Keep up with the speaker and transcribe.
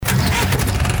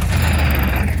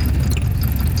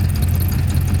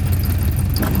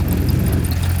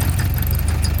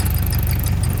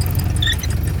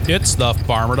It's the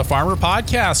Farmer to Farmer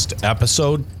podcast,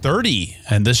 episode 30,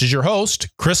 and this is your host,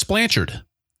 Chris Blanchard.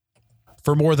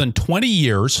 For more than 20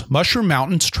 years, Mushroom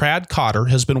Mountain's Trad Cotter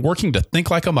has been working to think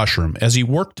like a mushroom as he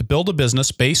worked to build a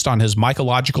business based on his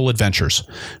mycological adventures.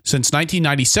 Since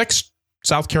 1996,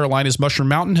 South Carolina's Mushroom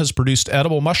Mountain has produced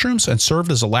edible mushrooms and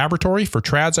served as a laboratory for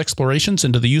Trad's explorations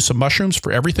into the use of mushrooms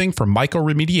for everything from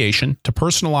mycoremediation to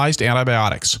personalized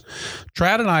antibiotics.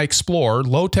 Trad and I explore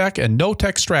low-tech and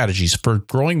no-tech strategies for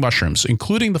growing mushrooms,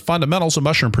 including the fundamentals of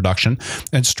mushroom production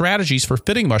and strategies for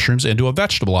fitting mushrooms into a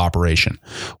vegetable operation.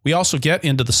 We also get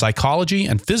into the psychology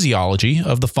and physiology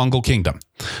of the fungal kingdom.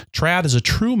 Trad is a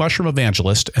true mushroom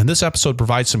evangelist, and this episode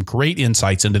provides some great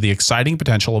insights into the exciting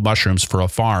potential of mushrooms for a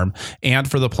farm and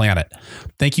for the planet.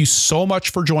 Thank you so much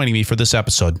for joining me for this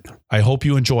episode. I hope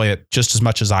you enjoy it just as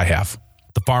much as I have.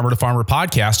 The Farmer to Farmer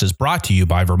podcast is brought to you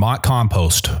by Vermont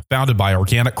Compost, founded by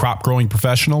organic crop growing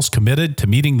professionals committed to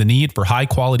meeting the need for high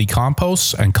quality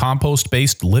composts and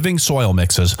compost-based living soil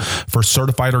mixes for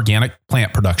certified organic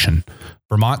plant production.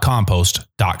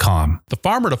 VermontCompost.com. The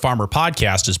Farmer to Farmer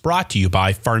podcast is brought to you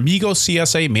by Farmigo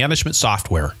CSA Management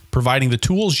Software, providing the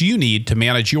tools you need to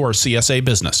manage your CSA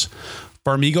business.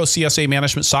 Farmigo CSA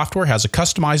Management Software has a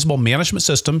customizable management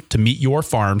system to meet your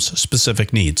farm's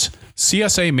specific needs.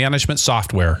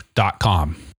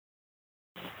 CSAManagementSoftware.com.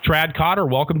 Trad Cotter,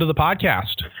 welcome to the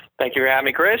podcast. Thank you for having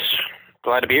me, Chris.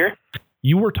 Glad to be here.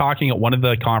 You were talking at one of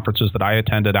the conferences that I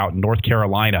attended out in North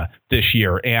Carolina this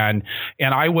year. And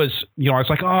I was, I was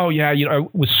like, oh yeah,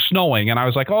 it was snowing. And I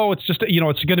was like, oh, it's just,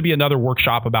 it's going to be another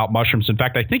workshop about mushrooms. In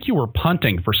fact, I think you were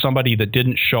punting for somebody that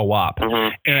didn't show up.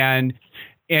 Mm-hmm.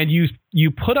 And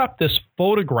you put up this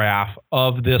photograph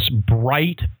of this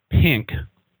bright pink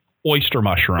oyster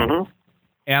mushroom. Mm-hmm.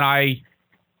 And I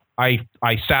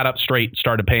sat up straight and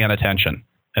started paying attention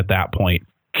at that point.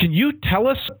 Can you tell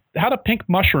us how do pink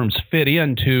mushrooms fit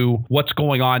into what's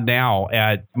going on now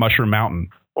at Mushroom Mountain?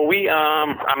 Well,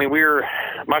 we're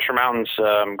Mushroom Mountain's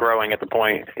growing at the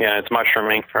point, it's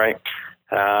mushrooming, right?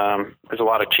 There's a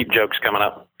lot of cheap jokes coming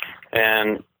up,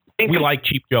 and we like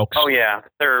cheap jokes. Oh yeah,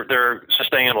 they're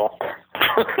sustainable.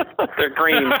 They're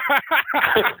green.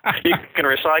 You can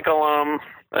recycle them.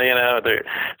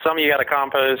 Some you got to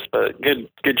compost, but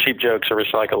good cheap jokes are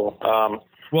recyclable.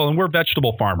 Well, and we're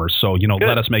vegetable farmers, so,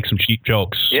 let us make some cheap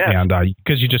jokes. Yeah. And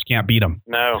because you just can't beat them.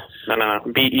 No.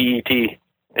 BEET.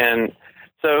 And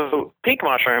so pink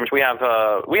mushrooms, we have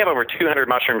over 200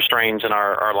 mushroom strains in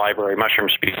our library, mushroom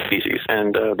species,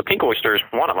 and the pink oyster is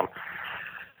one of them.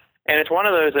 And it's one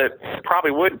of those that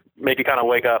probably would make you kind of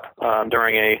wake up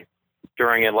during a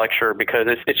lecture, because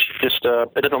it's just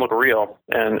it doesn't look real,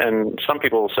 and some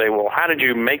people will say, well, how did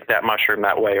you make that mushroom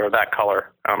that way or that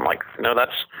color? I'm like, no,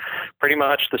 that's pretty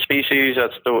much the species.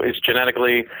 It's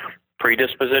genetically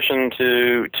predisposition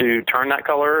to turn that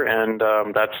color, and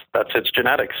that's its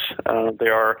genetics.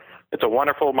 It's a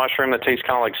wonderful mushroom that tastes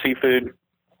kind of like seafood.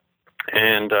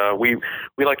 And we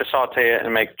like to saute it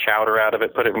and make chowder out of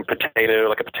it, put it in potato,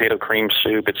 like a potato cream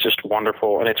soup. It's just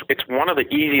wonderful, and it's one of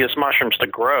the easiest mushrooms to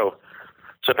grow.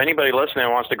 So if anybody listening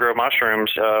wants to grow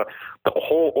mushrooms, the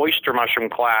whole oyster mushroom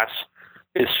class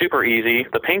is super easy.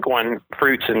 The pink one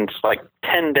fruits in like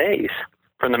 10 days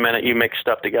from the minute you mix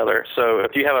stuff together. So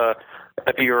if you have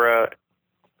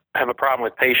a problem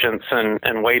with patience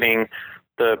and waiting,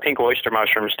 the pink oyster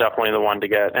mushroom is definitely the one to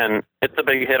get. And it's a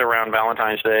big hit around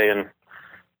Valentine's Day and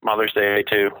Mother's Day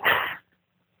too.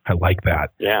 I like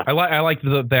that. Yeah. I like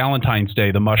the Valentine's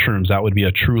Day, the mushrooms. That would be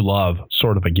a true love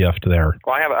sort of a gift there.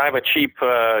 Well, I have a cheap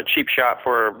shot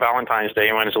for Valentine's Day.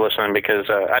 Anyone's listening, because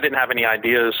I didn't have any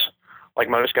ideas like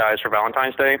most guys for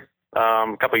Valentine's Day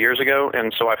a couple of years ago.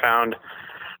 And so I found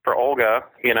for Olga,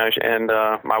 and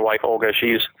my wife, Olga,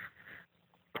 she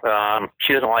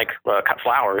doesn't like cut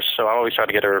flowers, so I always try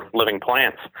to get her living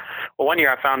plants. Well, one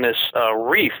year I found this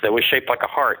wreath that was shaped like a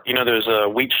heart. There's a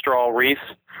wheat straw wreath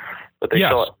that they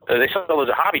sell those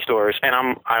at hobby stores.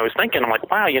 And I was thinking, I'm like,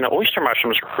 wow, oyster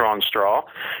mushrooms grow on straw,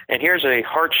 and here's a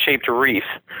heart-shaped wreath.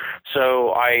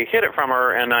 So I hid it from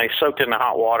her, and I soaked it in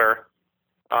hot water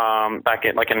back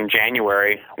in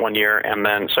January one year, and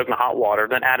then soaked in hot water,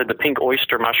 then added the pink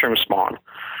oyster mushroom spawn.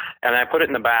 And I put it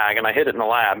in the bag, and I hid it in the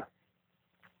lab.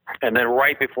 And then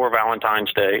right before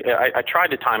Valentine's Day, I tried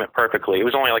to time it perfectly. It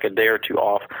was only like a day or two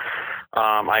off.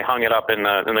 I hung it up in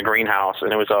the greenhouse,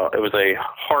 and it was a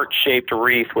heart-shaped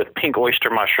wreath with pink oyster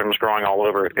mushrooms growing all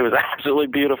over it. It was absolutely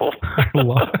beautiful. I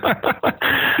love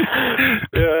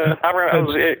Yeah, that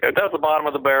was the bottom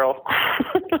of the barrel.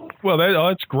 Well,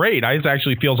 that's great. It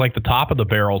actually feels like the top of the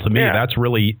barrel to me. Yeah. That's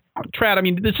really, Trad, I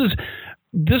mean, this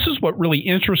is what really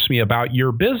interests me about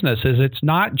your business is it's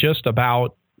not just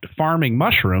about farming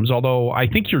mushrooms, although I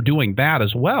think you're doing that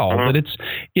as well. But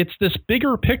it's this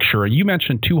bigger picture. You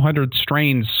mentioned 200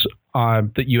 strains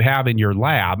that you have in your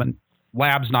lab, and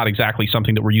lab's not exactly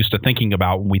something that we're used to thinking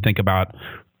about when we think about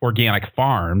organic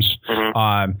farms.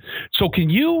 So can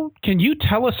you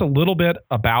tell us a little bit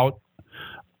about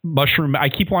mushroom? I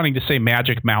keep wanting to say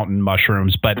Magic Mountain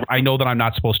mushrooms, but I know that I'm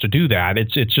not supposed to do that.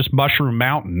 It's just Mushroom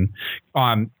Mountain.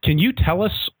 Can you tell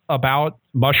us about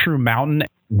Mushroom Mountain?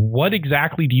 What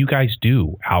exactly do you guys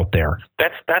do out there?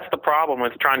 That's the problem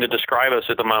with trying to describe us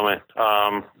at the moment.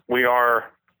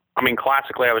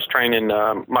 Classically, I was trained in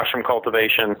mushroom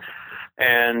cultivation,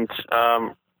 and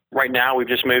right now we've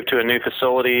just moved to a new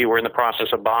facility. We're in the process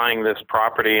of buying this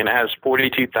property, and it has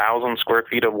 42,000 square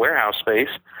feet of warehouse space.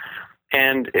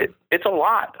 And it's a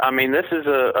lot. I mean, this is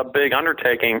a big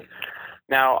undertaking.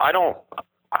 Now,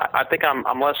 I think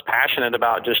I'm less passionate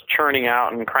about just churning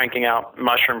out and cranking out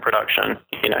mushroom production.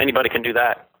 Anybody can do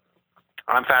that.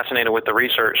 I'm fascinated with the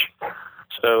research.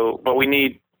 But we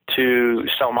need to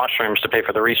sell mushrooms to pay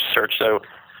for the research. So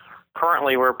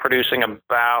currently we're producing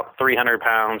about 300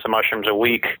 pounds of mushrooms a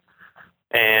week,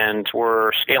 and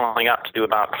we're scaling up to do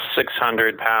about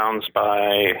 600 pounds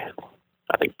by,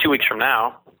 I think, 2 weeks from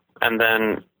now. And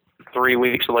then 3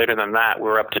 weeks later than that,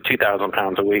 we're up to 2,000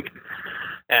 pounds a week.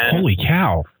 And holy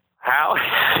cow. How?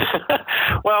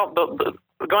 Well,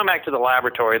 going back to the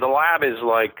laboratory, the lab is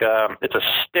like, it's a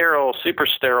sterile, super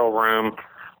sterile room.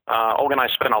 Olga and I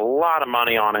spent a lot of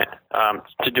money on it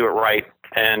to do it right.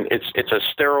 And it's a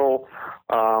sterile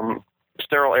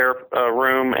air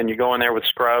room, and you go in there with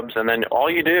scrubs, and then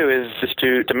all you do is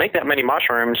to make that many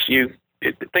mushrooms,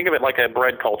 think of it like a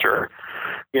bread culture.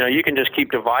 You can just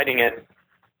keep dividing it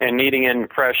and kneading in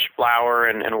fresh flour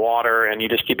and water, and you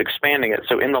just keep expanding it.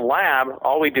 So in the lab,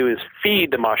 all we do is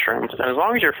feed the mushrooms. And as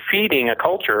long as you're feeding a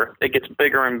culture, it gets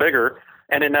bigger and bigger,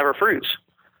 and it never fruits.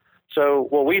 So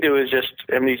what we do is just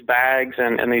in these bags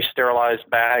and these sterilized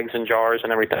bags and jars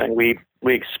and everything, we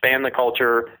expand the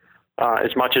culture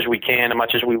as much as we can, as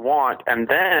much as we want, and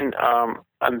then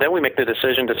we make the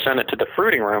decision to send it to the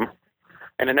fruiting room,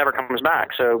 and it never comes back.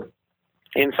 So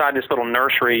inside this little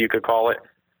nursery, you could call it,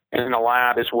 in the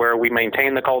lab is where we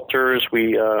maintain the cultures.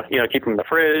 We keep them in the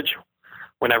fridge.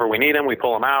 Whenever we need them, we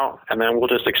pull them out, and then we'll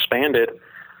just expand it.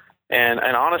 And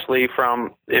honestly,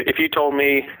 if you told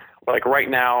me, like right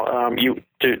now,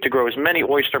 to grow as many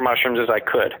oyster mushrooms as I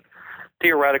could,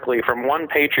 theoretically, from one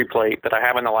Petri plate that I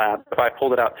have in the lab, if I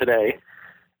pulled it out today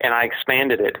and I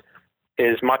expanded it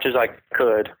as much as I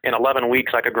could, in 11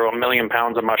 weeks, I could grow 1 million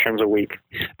pounds of mushrooms a week.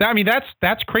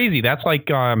 That's crazy. That's like,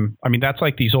 that's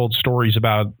like these old stories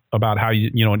about how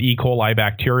an E. coli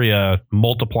bacteria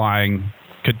multiplying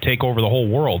could take over the whole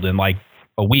world in like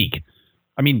a week.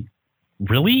 I mean,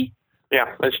 really?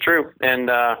 Yeah, that's true. And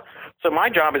so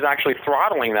my job is actually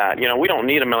throttling that. We don't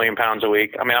need 1 million pounds a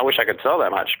week. I mean, I wish I could sell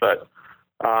that much, but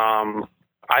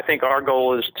I think our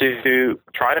goal is to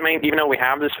try to even though we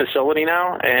have this facility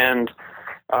now, and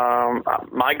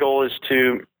my goal is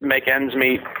to make ends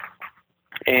meet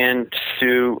and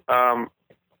to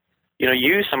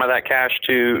use some of that cash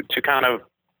to kind of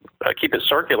keep it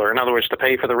circular. In other words, to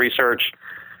pay for the research,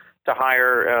 to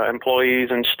hire employees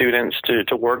and students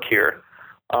to work here.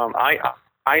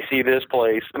 I see this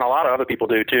place, and a lot of other people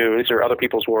do too. These are other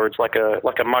people's words, like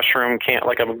a mushroom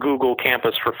like a Google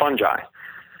campus for fungi.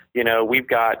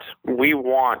 We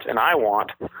want, and I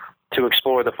want to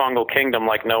explore the fungal kingdom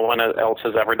like no one else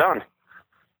has ever done.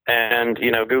 And,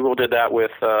 Google did that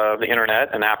with the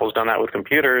internet, and Apple's done that with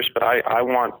computers, but I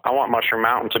want Mushroom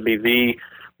Mountain to be the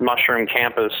mushroom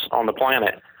campus on the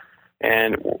planet.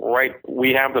 And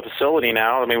we have the facility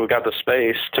now. I mean, we've got the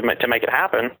space to make it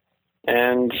happen.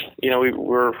 And,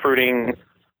 we're fruiting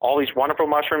all these wonderful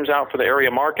mushrooms out for the area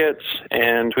markets,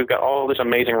 and we've got all this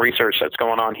amazing research that's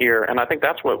going on here. And I think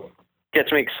that's what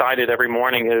gets me excited every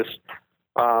morning is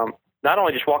not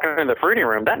only just walking into the fruiting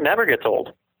room, that never gets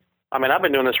old. I mean, I've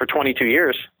been doing this for 22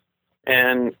 years,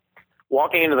 and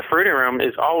walking into the fruiting room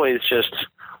is always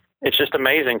it's just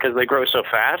amazing because they grow so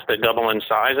fast. They double in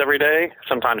size every day,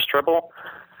 sometimes triple.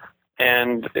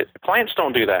 And plants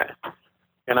don't do that.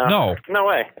 No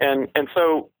way. And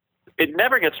so it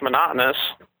never gets monotonous.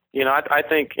 I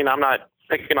think, I'm not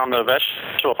picking on the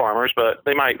vegetable farmers, but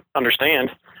they might understand.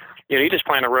 You just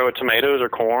plant a row of tomatoes or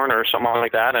corn or something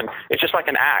like that, and it's just like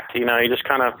an act. You just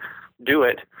kind of do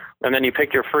it, and then you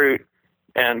pick your fruit.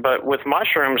 But with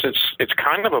mushrooms, it's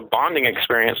kind of a bonding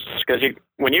experience because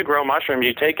when you grow mushrooms,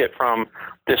 you take it from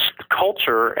this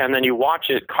culture, and then you watch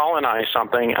it colonize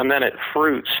something, and then it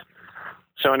fruits.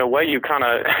 So in a way,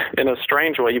 in a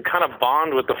strange way, you kind of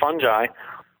bond with the fungi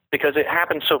because it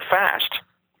happens so fast.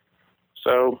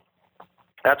 So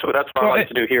That's what I like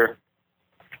to do here.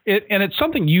 And it's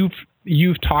something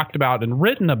you've talked about and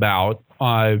written about.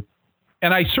 And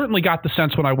I certainly got the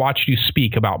sense when I watched you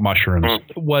speak about mushrooms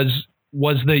was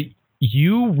that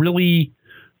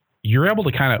you're able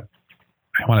to kind of,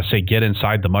 I want to say, get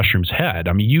inside the mushroom's head.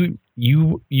 I mean,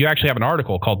 you actually have an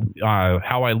article called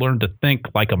How I Learned to Think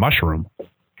Like a Mushroom.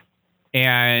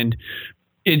 And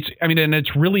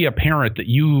it's really apparent that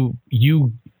you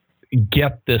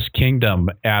get this kingdom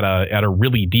at a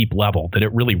really deep level, that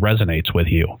it really resonates with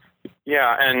you.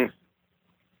 Yeah. And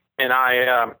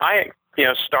I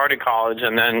started college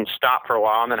and then stopped for a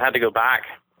while and then had to go back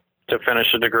to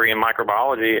finish a degree in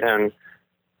microbiology. And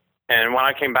when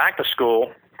I came back to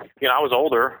school, I was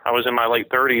older. I was in my late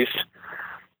 30s,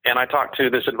 and I talked to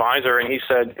this advisor, and he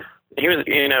said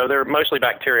they're mostly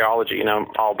bacteriology,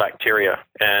 all bacteria.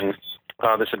 And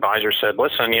this advisor said,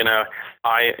 listen,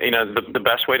 the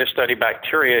best way to study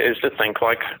bacteria is to think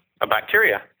like a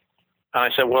bacteria. And I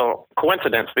said, well,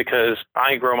 coincidence, because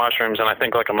I grow mushrooms and I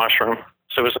think like a mushroom.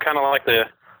 So it was kind of like the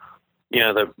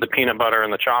peanut butter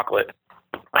and the chocolate,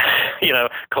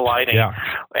 colliding,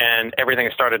 and everything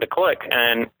started to click,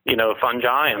 and,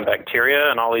 fungi and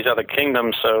bacteria and all these other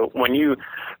kingdoms. So when you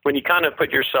kind of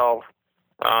put yourself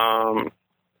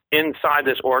inside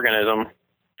this organism,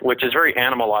 which is very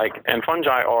animal-like, and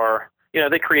fungi are,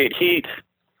 they create heat,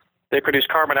 they produce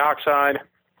carbon dioxide,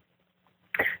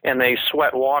 and they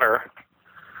sweat water,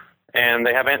 and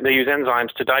they use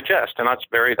enzymes to digest, and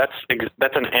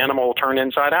that's an animal turned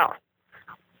inside out.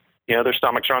 Their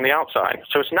stomachs are on the outside.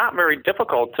 So it's not very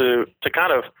difficult to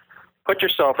kind of put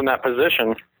yourself in that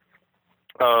position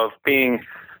of being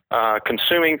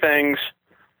consuming things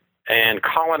and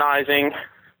colonizing.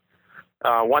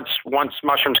 Once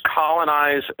mushrooms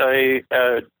colonize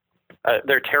their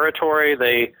territory,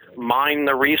 they mine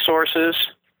the resources.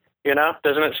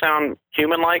 Doesn't it sound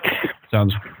human-like?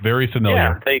 Sounds very familiar.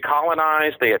 Yeah, they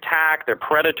colonize, they attack, they're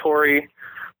predatory,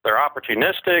 they're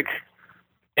opportunistic,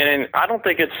 and I don't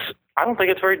think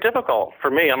it's very difficult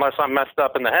for me, unless I'm messed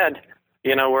up in the head.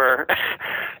 Where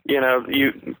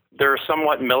they're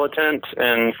somewhat militant,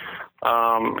 and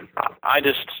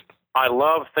I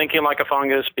love thinking like a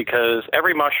fungus, because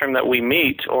every mushroom that we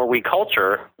meet or we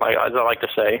culture, as I like to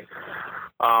say,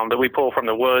 that we pull from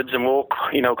the woods, and we'll,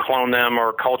 clone them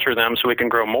or culture them so we can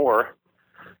grow more.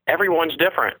 Everyone's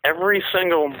different. Every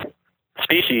single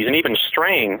species and even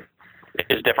strain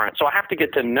is different. So I have to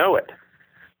get to know it.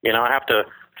 I have to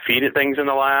feed it things in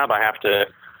the lab. I have to,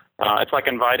 it's like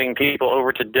inviting people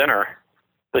over to dinner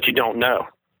that you don't know.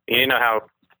 You know how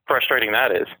frustrating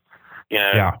that is.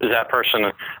 Is that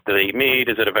person, do they eat meat?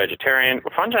 Is it a vegetarian?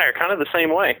 Fungi are kind of the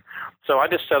same way. So I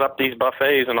just set up these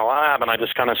buffets in the lab, and I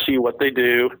just kind of see what they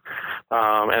do.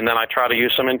 And then I try to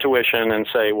use some intuition and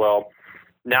say, well,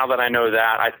 now that I know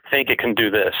that, I think it can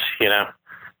do this,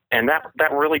 and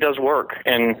that really does work.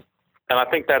 And I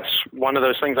think that's one of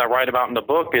those things I write about in the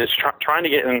book, is trying to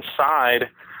get inside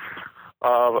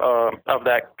of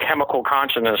that chemical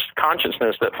consciousness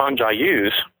that fungi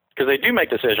use, because they do make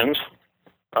decisions.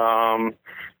 And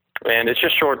it's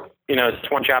just short,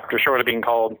 it's one chapter short of being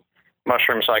called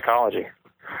Mushroom Psychology,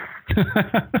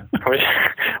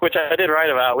 which I did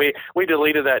write about. We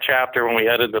deleted that chapter when we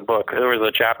edited the book. There was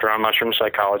a chapter on mushroom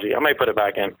psychology. I may put it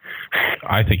back in.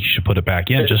 I think you should put it back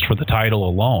in just for the title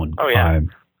alone. Oh, yeah.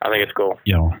 I think it's cool.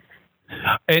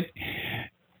 And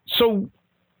so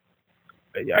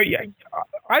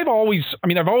I've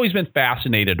always been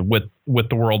fascinated with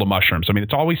the world of mushrooms. I mean,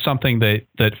 it's always something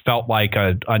that felt like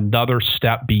another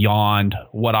step beyond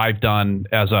what I've done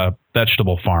as a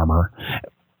vegetable farmer.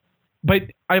 But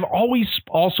I've always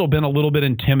also been a little bit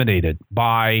intimidated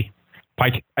by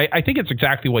I think it's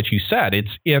exactly what you said. It's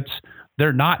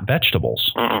they're not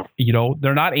vegetables.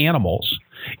 They're not animals.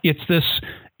 It's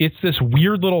this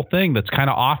weird little thing that's kind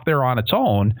of off there on its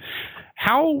own.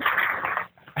 How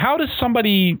does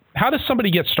somebody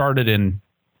get started in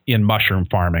mushroom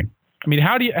farming? I mean,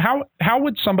 how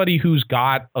would somebody who's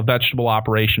got a vegetable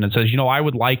operation and says,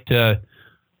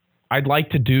 I'd like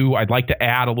to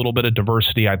add a little bit of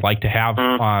diversity. I'd like to have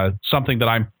something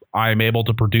that I'm able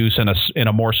to produce in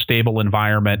a more stable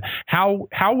environment.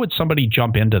 How would somebody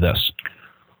jump into this?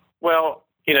 Well,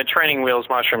 training wheels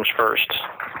mushrooms first,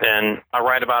 and I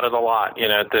write about it a lot.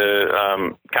 At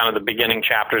the kind of the beginning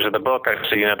chapters of the book, I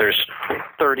see there's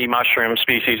 30 mushroom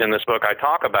species in this book I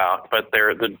talk about, but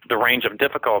the range of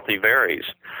difficulty varies.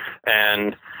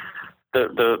 And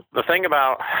the thing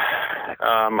about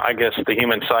I guess the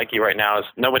human psyche right now is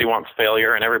nobody wants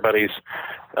failure, and everybody's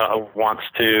wants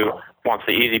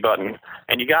the easy button.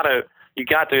 And you got to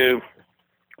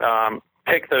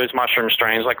pick those mushroom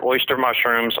strains like oyster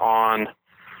mushrooms on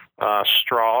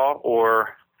straw or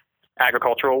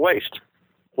agricultural waste.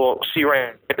 Well, see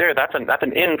right there, that's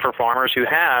an in for farmers who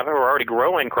are already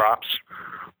growing crops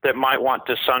that might want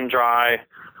to sun dry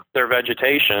their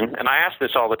vegetation. And I ask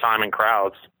this all the time in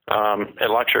crowds at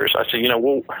lectures. I say,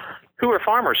 well, who are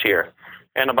farmers here?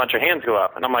 And a bunch of hands go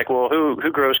up. And I'm like, well, who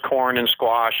grows corn and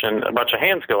squash? And a bunch of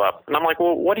hands go up. And I'm like,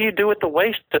 well, what do you do with the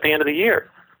waste at the end of the year?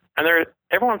 And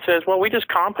everyone says, well, we just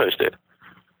compost it.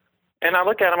 And I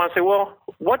look at them and I say, well,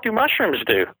 what do mushrooms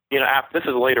do? This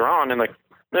is later on. And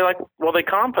they're like, well, they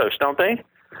compost, don't they?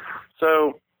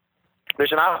 So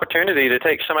there's an opportunity to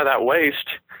take some of that waste,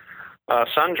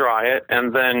 sun dry it,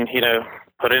 and then,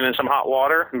 put it in some hot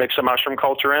water, mix some mushroom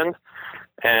culture in,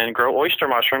 and grow oyster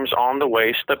mushrooms on the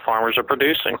waste that farmers are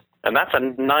producing. And that's a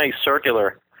nice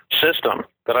circular system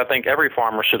that I think every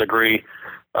farmer should agree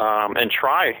and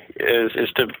try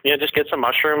is to just get some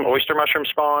oyster mushroom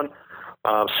spawn,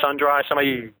 sun dry some of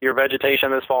your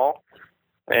vegetation this fall,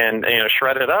 and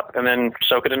shred it up, and then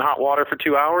soak it in hot water for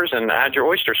 2 hours and add your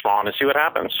oyster spawn and see what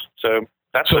happens. So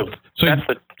that's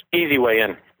the easy way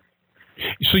in.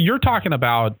 So you're talking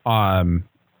about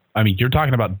you're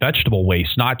talking about vegetable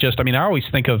waste, not just, I always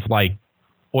think of like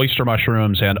oyster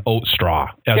mushrooms and oat straw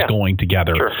as going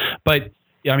together. Sure. But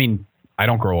I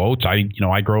don't grow oats.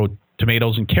 I grow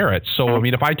tomatoes and carrots. So, mm-hmm.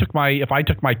 if I took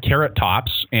my carrot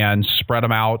tops and spread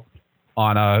them out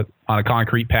on a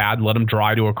concrete pad, let them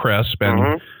dry to a crisp and,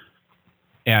 mm-hmm.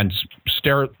 and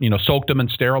soaked them and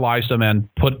sterilized them and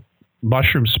put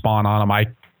mushroom spawn on them, I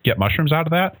get mushrooms out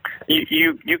of that?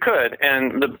 You could.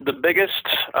 And the biggest,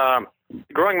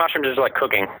 growing mushrooms is like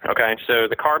cooking, okay? So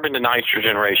the carbon to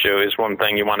nitrogen ratio is one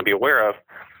thing you want to be aware of.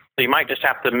 So you might just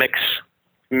have to mix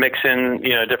in,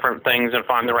 different things and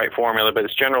find the right formula, but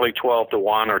it's generally 12 to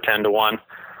 1 or 10 to 1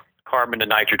 carbon to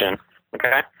nitrogen,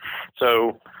 okay?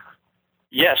 So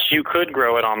yes, you could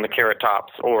grow it on the carrot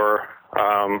tops or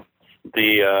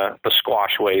the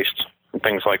squash waste and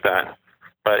things like that.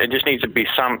 But it just needs to be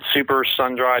some super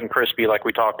sun-dried and crispy like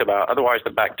we talked about. Otherwise,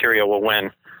 the bacteria will win.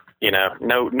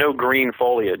 No green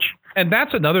foliage. And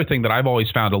that's another thing that I've always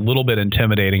found a little bit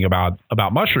intimidating about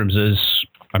mushrooms is,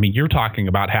 you're talking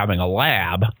about having a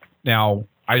lab. Now,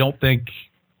 I don't think,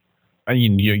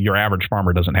 your average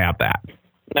farmer doesn't have that.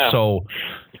 No. So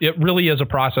it really is a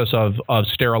process of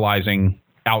sterilizing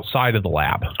outside of the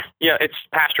lab. Yeah, it's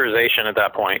pasteurization at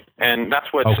that point. And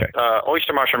that's what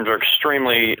oyster mushrooms are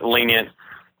extremely lenient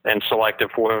and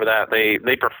selective for that.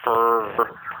 They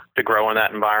prefer to grow in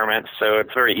that environment, so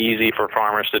it's very easy for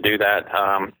farmers to do that.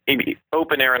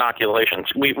 Open air inoculations.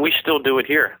 We still do it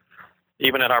here.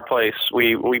 Even at our place,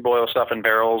 we boil stuff in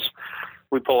barrels,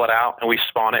 we pull it out, and we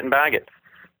spawn it and bag it.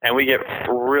 And we get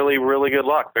really, really good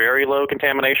luck, very low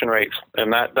contamination rates.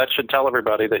 And that should tell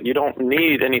everybody that you don't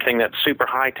need anything that's super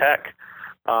high tech.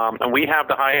 And we have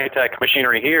the high tech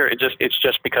machinery here. It's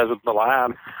just because of the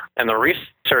lab and the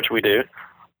research we do.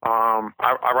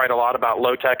 I write a lot about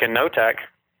low tech and no tech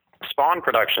spawn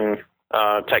production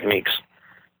techniques.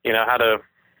 How to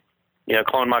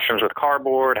clone mushrooms with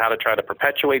cardboard, how to try to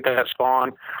perpetuate that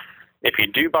spawn. If you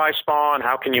do buy spawn,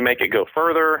 how can you make it go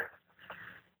further?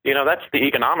 That's the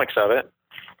economics of it.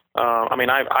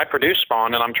 I produce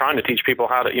spawn, and I'm trying to teach people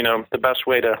how to, the best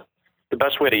way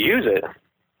to use it,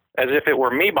 as if it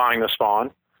were me buying the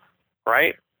spawn,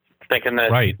 right? Thinking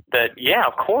that,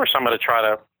 of course I'm going to try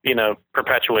to,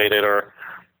 perpetuate it or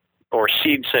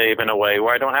seed save in a way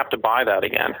where I don't have to buy that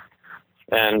again.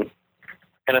 And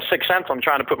in a sixth sense, I'm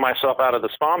trying to put myself out of the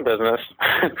spawn business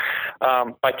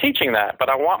by teaching that. But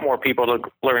I want more people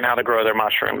to learn how to grow their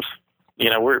mushrooms.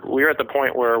 We're at the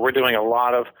point where we're doing a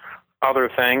lot of other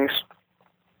things.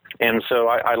 And so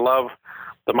I love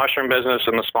the mushroom business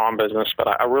and the spawn business, but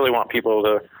I really want people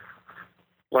to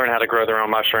learn how to grow their own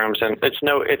mushrooms. And it's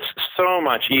so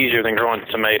much easier than growing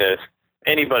tomatoes.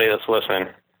 Anybody that's listening,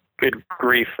 good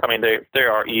grief. They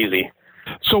are easy.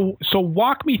 So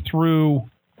walk me through,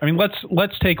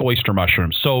 let's take oyster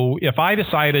mushrooms. So if I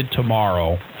decided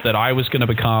tomorrow that I was going to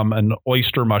become an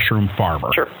oyster mushroom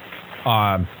farmer, sure.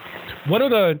 What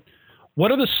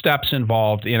are the steps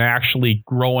involved in actually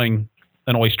growing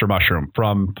an oyster mushroom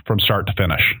from start to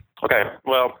finish? Okay.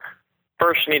 Well,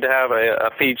 first you need to have a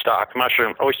feedstock.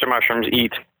 Oyster mushrooms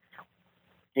eat,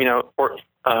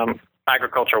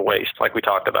 agricultural waste, like we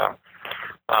talked about.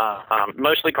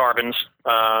 Mostly carbons.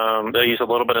 They use a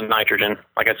little bit of nitrogen.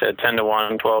 Like I said, 10 to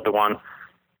 1, 12 to 1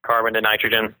 carbon to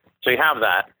nitrogen. So you have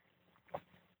that.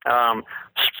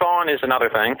 Spawn is another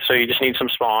thing. So you just need some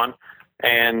spawn.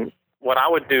 And what I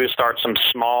would do is start some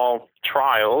small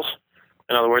trials.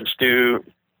 In other words, do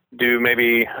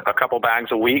maybe a couple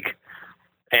bags a week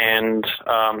and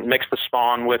mix the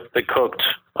spawn with the cooked.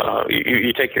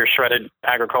 You take your shredded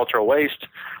agricultural waste,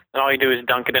 and all you do is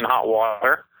dunk it in hot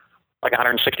water, like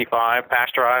 165,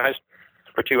 pasteurized,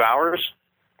 for 2 hours.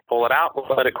 Pull it out,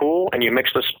 let it cool, and you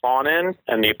mix the spawn in,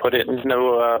 and you put it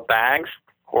into bags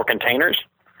or containers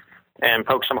and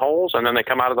poke some holes, and then they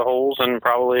come out of the holes in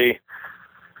probably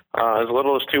as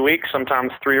little as 2 weeks,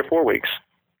 sometimes 3 or 4 weeks.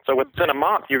 So within a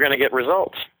month, you're going to get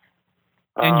results.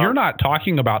 And you're not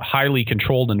talking about highly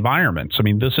controlled environments. I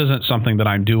mean, this isn't something that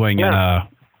I'm doing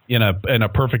in a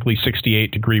perfectly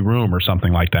 68-degree room or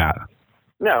something like that.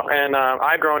 No, and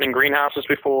I've grown in greenhouses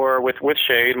before with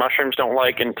shade. Mushrooms don't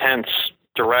like intense,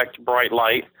 direct, bright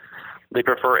light. They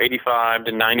prefer 85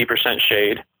 to 90%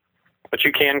 shade. But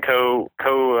you can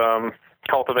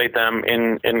cultivate them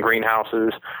in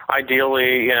greenhouses.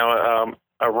 Ideally,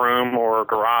 a room or a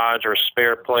garage or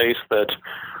spare place that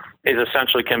is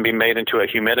essentially can be made into a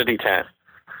humidity tent.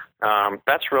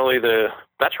 That's really the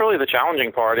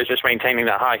challenging part, is just maintaining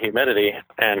that high humidity.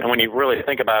 And when you really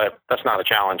think about it, that's not a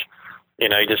challenge. You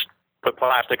just put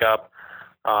plastic up.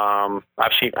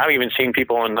 I've even seen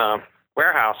people in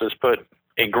warehouses put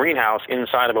a greenhouse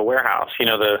inside of a warehouse.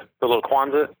 The little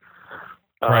Quonset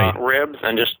ribs,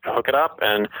 and just hook it up.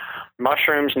 And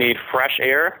mushrooms need fresh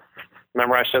air.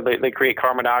 Remember I said they create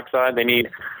carbon dioxide. They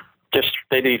need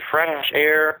fresh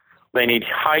air. They need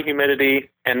high humidity,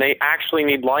 and they actually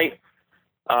need light.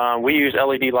 We use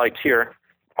LED lights here,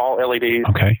 all LEDs,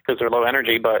 because they're low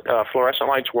energy, but fluorescent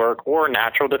lights work, or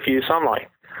natural diffuse sunlight.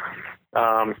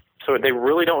 So they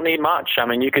really don't need much. I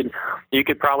mean, you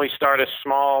could probably start a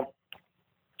small,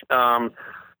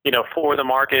 for the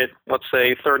market, let's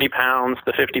say 30 pounds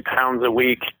to 50 pounds a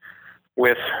week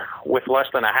with less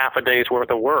than a half a day's worth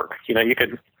of work. You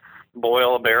could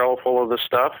boil a barrel full of this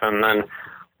stuff and then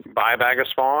buy a bag of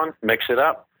spawn, mix it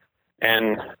up,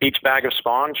 and each bag of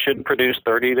spawn should produce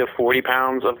 30 to 40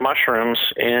 pounds of mushrooms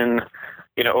in,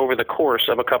 over the course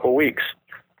of a couple weeks,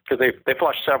 because they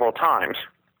flush several times.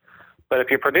 But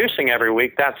if you're producing every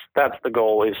week, that's the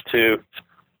goal, is to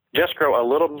just grow a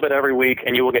little bit every week,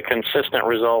 and you will get consistent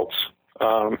results,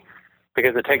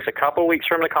 because it takes a couple weeks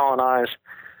for them to colonize.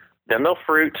 Then they'll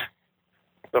fruit.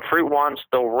 They'll fruit once,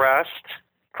 they'll rest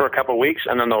for a couple weeks,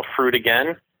 and then they'll fruit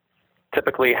again,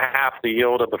 typically half the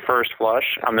yield of the first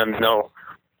flush, and then they'll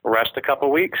rest a couple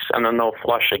weeks, and then they'll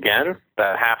flush again,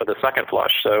 that half of the second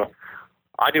flush. So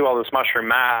I do all this mushroom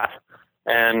math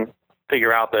and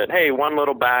figure out that, hey, one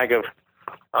little bag of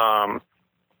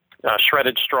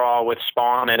shredded straw with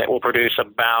spawn in it will produce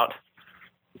about,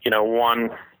 1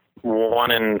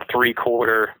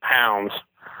 3/4 pounds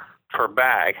per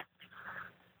bag.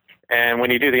 And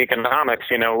when you do the economics,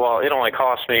 it only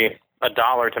costs me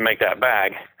 $1 to make that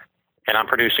bag, and I'm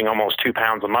producing almost 2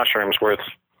 pounds of mushrooms worth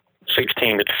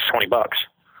 $16 to $20.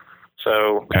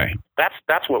 So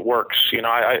that's what works.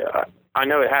 I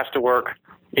know it has to work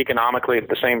economically at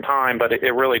the same time, but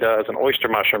it really does. And oyster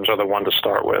mushrooms are the one to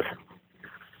start with.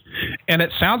 And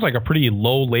it sounds like a pretty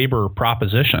low labor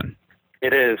proposition.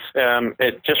 It is.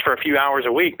 It just for a few hours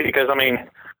a week, because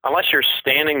unless you're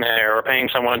standing there or paying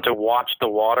someone to watch the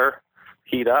water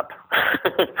heat up,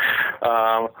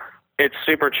 it's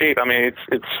super cheap.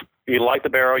 It's you light the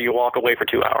barrel, you walk away for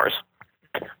 2 hours.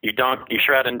 You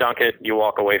shred and dunk it, you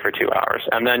walk away for 2 hours,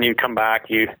 and then you come back,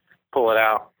 you pull it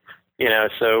out.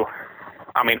 So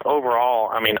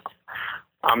overall,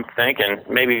 I'm thinking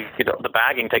maybe the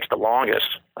bagging takes the longest.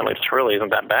 It really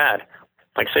isn't that bad.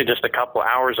 Like say just a couple of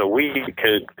hours a week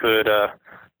could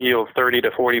yield 30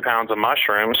 to 40 pounds of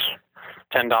mushrooms,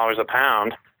 $10 a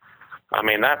pound.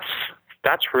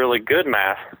 That's really good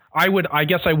math. I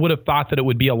guess I would have thought that it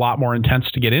would be a lot more intense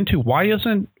to get into. Why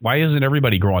isn't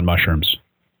everybody growing mushrooms?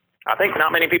 I think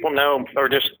not many people know, or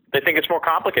just they think it's more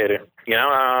complicated.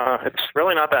 It's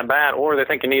really not that bad, or they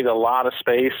think you need a lot of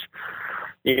space.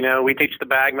 We teach the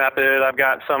bag method. I've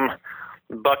got some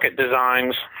bucket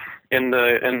designs in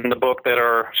the book that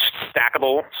are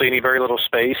stackable, so you need very little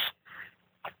space.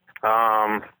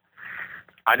 I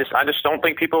just don't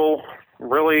think people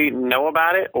really know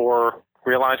about it or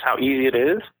realize how easy it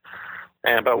is.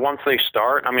 But once they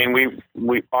start,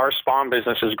 our spawn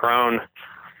business has grown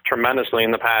tremendously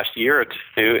in the past year or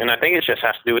two, and I think it just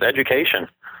has to do with education.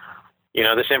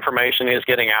 This information is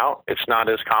getting out. It's not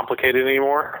as complicated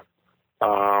anymore.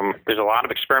 There's a lot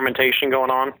of experimentation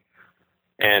going on,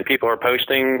 and people are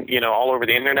posting, all over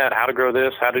the internet, how to grow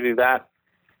this, how to do that.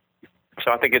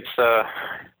 So I think it's,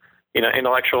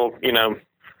 intellectual,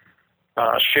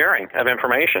 sharing of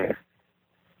information.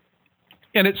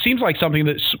 And it seems like something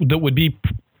that would be,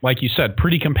 like you said,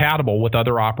 pretty compatible with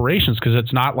other operations, because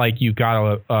it's not like you've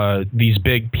got these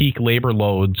big peak labor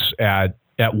loads at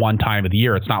at one time of the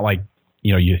year. It's not like,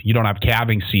 you don't have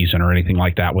calving season or anything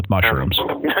like that with mushrooms.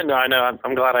 No, I know.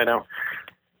 I'm glad I don't.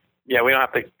 Yeah, we don't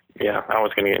have to. Yeah,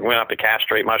 we don't have to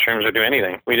castrate mushrooms or do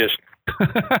anything. We just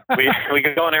we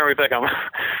go in there, we pick them,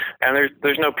 and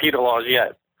there's no PETA laws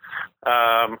yet.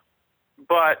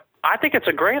 But I think it's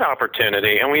a great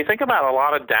opportunity, and when you think about a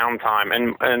lot of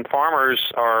downtime, and farmers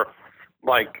are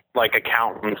like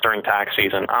accountants during tax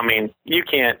season. I mean,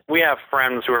 we have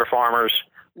friends who are farmers.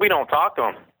 We don't talk to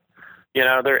them.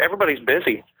 Everybody's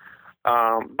busy.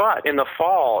 But in the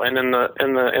fall and in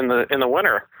the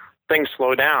winter, things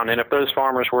slow down. And if those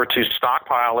farmers were to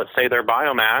stockpile, let's say, their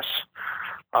biomass,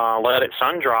 let it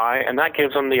sun dry, and that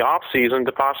gives them the off season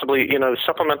to possibly,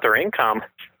 supplement their income,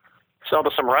 sell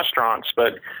to some restaurants.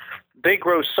 But they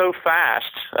grow so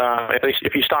fast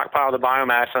if you stockpile the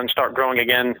biomass and start growing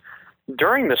again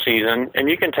during the season, and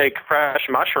you can take fresh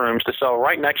mushrooms to sell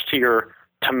right next to your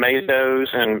tomatoes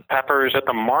and peppers at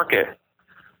the market.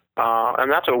 And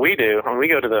that's what we do. When we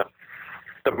go to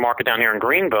the market down here in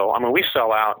Greenville, we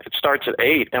sell out. It starts at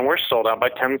 8, and we're sold out by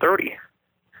 10:30.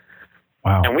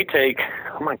 Wow. And we take,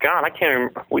 oh my God, I can't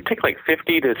remember. We take like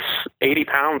 50 to 80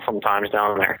 pounds sometimes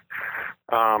down there.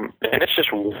 And it's just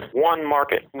one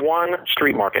market, one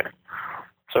street market.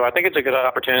 So I think it's a good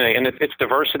opportunity, and it's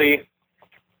diversity.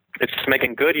 It's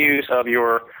making good use of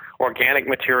your organic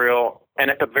material.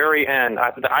 And at the very end,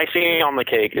 the icing on the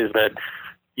cake is that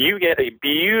you get a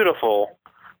beautiful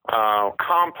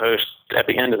compost at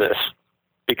the end of this,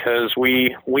 because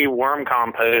we worm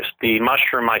compost the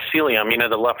mushroom mycelium,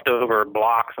 the leftover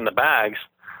blocks in the bags.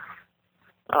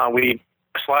 We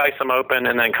slice them open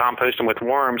and then compost them with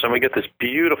worms, and we get this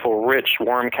beautiful, rich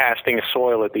worm casting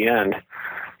soil at the end.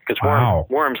 Because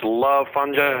worms love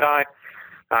fungi.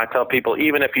 I tell people,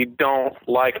 even if you don't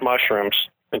like mushrooms,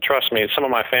 and trust me, some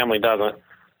of my family doesn't.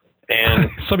 And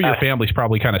some of your family's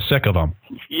probably kind of sick of them.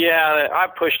 Yeah, I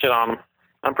pushed it on them.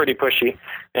 I'm pretty pushy,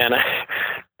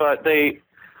 but I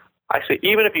say,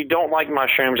 even if you don't like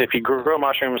mushrooms, if you grow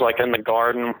mushrooms like in the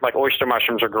garden, like oyster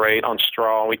mushrooms are great on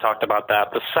straw. We talked about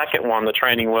that. The second one, the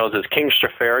training wheels, is King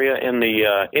Stropharia in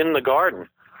the garden.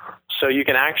 So you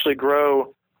can actually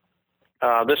grow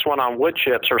this one on wood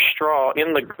chips or straw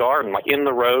in the garden, like in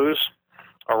the rows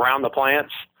around the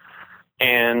plants.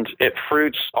 And it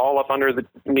fruits all up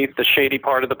underneath the shady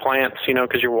part of the plants,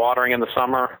 because you're watering in the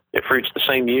summer. It fruits the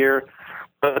same year.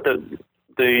 But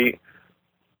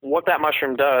what that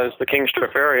mushroom does, the King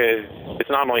Stropharia, it's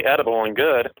not only edible and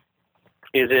good,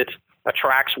 is it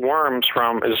attracts worms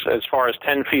from as far as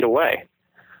 10 feet away.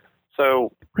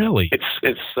 So really, it's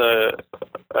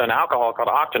an alcohol called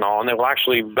octanol, and they will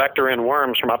actually vector in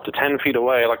worms from up to 10 feet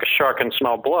away, like a shark can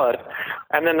smell blood.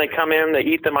 And then they come in, they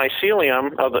eat the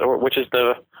mycelium, which is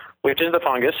the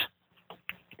fungus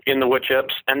in the wood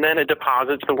chips, and then it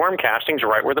deposits the worm castings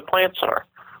right where the plants are.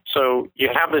 So you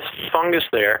have this fungus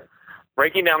there,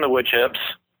 breaking down the wood chips,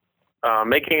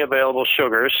 making available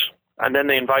sugars, and then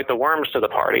they invite the worms to the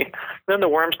party. Then the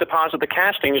worms deposit the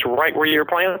castings right where your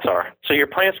plants are. So your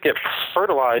plants get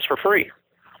fertilized for free.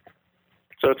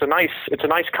 So it's a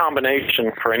nice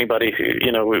combination for anybody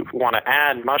who want to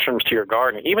add mushrooms to your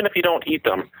garden, even if you don't eat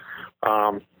them.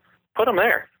 Put them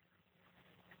there.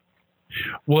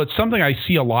 Well, it's something I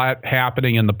see a lot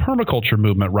happening in the permaculture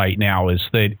movement right now, is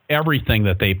that everything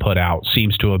that they put out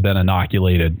seems to have been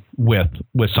inoculated with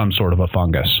some sort of a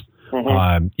fungus.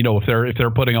 Mm-hmm. If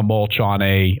they're putting a mulch on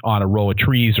a row of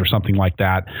trees or something like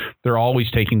that, they're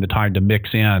always taking the time to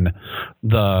mix in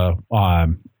those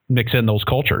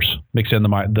cultures, mix in the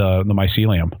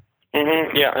mycelium.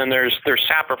 Mm-hmm. Yeah, and there's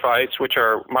saprophytes, which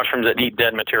are mushrooms that eat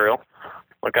dead material.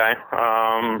 Okay,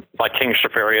 like King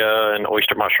Stropharia and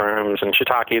oyster mushrooms and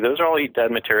shiitake, those all eat dead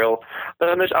material.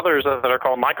 Then there's others that are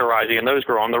called mycorrhizae, and those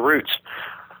grow on the roots.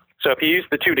 So if you use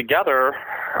the two together,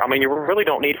 you really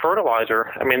don't need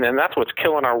fertilizer. And that's what's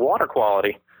killing our water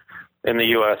quality in the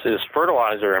U.S. is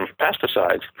fertilizer and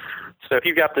pesticides. So if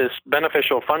you've got this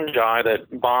beneficial fungi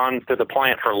that bond to the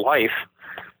plant for life,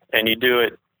 and you do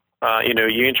it,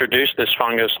 you introduce this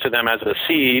fungus to them as a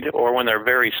seed, or when they're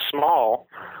very small,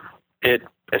 it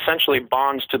essentially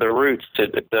bonds to the roots.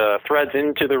 It threads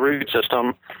into the root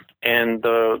system, and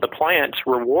the plant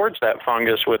rewards that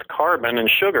fungus with carbon and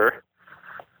sugar.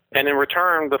 And in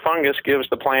return, the fungus gives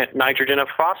the plant nitrogen and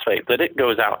phosphate that it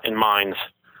goes out and mines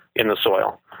in the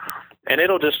soil. And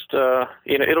it'll just,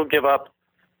 it'll give up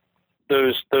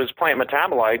those plant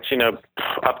metabolites,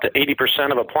 up to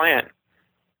 80% of a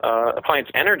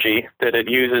plant's energy that it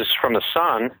uses from the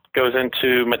sun goes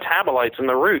into metabolites in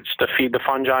the roots to feed the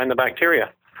fungi and the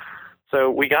bacteria.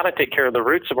 So we got to take care of the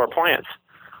roots of our plants.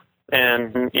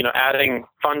 And, adding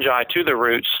fungi to the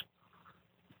roots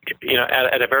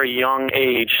at a very young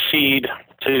age, seed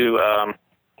to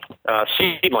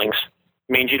seedlings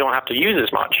means you don't have to use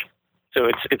as much. So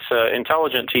it's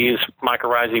intelligent to use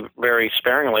mycorrhizae very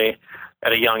sparingly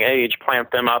at a young age.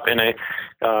 Plant them up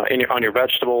on your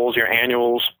vegetables, your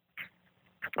annuals,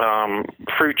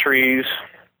 fruit trees,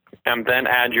 and then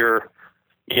add your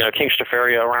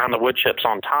Kingstopharia around the wood chips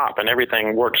on top, and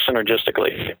everything works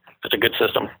synergistically. It's a good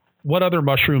system. What other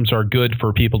mushrooms are good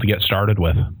for people to get started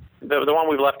with? The one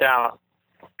we've left out,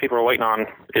 people are waiting on,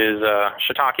 is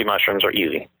shiitake mushrooms are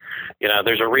easy.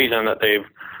 There's a reason that they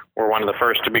were one of the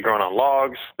first to be grown on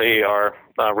logs. They are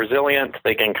resilient.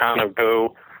 They can kind of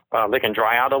go, they can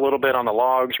dry out a little bit on the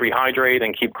logs, rehydrate,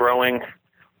 and keep growing.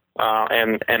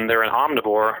 And they're an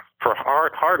omnivore for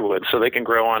hardwood, so they can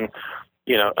grow on,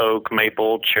 oak,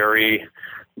 maple, cherry,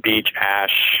 beech,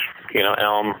 ash,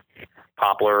 elm,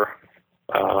 poplar,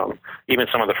 even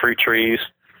some of the fruit trees.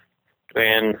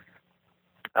 And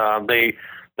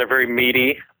they're very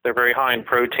meaty. They're very high in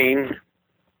protein,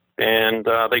 and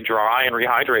they dry and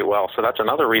rehydrate well. So that's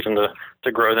another reason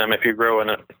to grow them. If you grow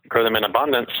them in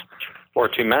abundance or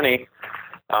too many,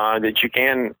 that you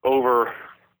can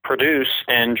overproduce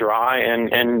and dry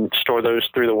and store those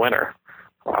through the winter.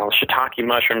 Shiitake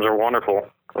mushrooms are wonderful,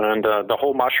 and the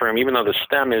whole mushroom, even though the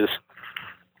stem is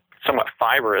somewhat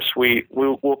fibrous,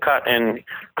 we'll cut and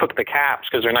cook the caps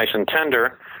because they're nice and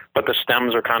tender, but the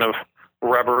stems are kind of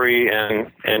rubbery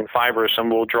and fibrous,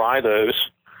 and we'll dry those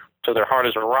so they're hard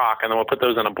as a rock, and then we'll put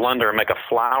those in a blender and make a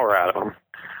flour out of them,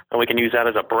 and we can use that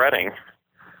as a breading.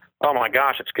 Oh my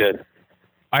gosh, it's good.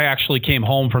 I actually came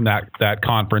home from that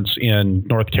conference in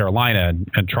North Carolina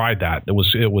and tried that. It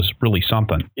was really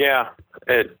something. Yeah,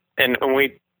 and when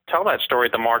we tell that story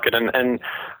at the market, and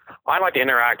I like to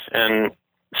interact, and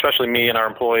especially me and our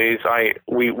employees,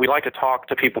 we like to talk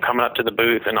to people coming up to the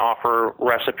booth and offer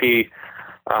recipe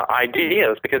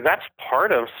ideas, because that's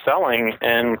part of selling.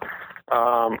 And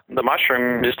the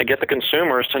mushroom is to get the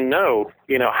consumers to know,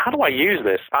 how do I use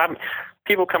this?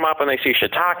 People come up and they see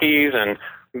shiitakes and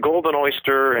golden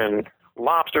oyster and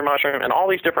lobster mushroom and all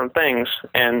these different things,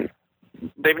 and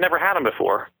they've never had them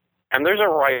before. And there's a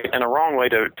right and a wrong way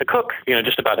to cook,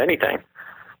 just about anything.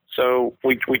 So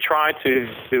we try to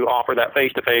offer that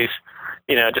face-to-face,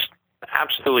 just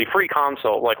absolutely free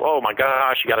consult. Like, oh my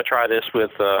gosh, you got to try this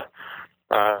with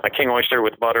a king oyster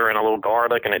with butter and a little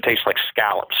garlic, and it tastes like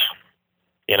scallops.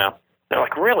 They're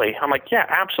like, really? I'm like, yeah,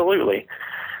 absolutely.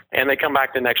 And they come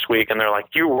back the next week and they're like,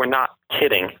 you were not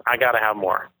kidding. I got to have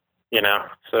more.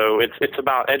 So it's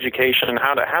about education,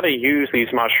 how to use these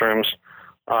mushrooms.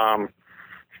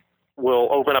 Will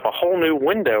open up a whole new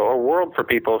window or world for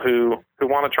people who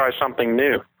want to try something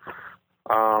new.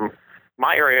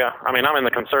 My area, I'm in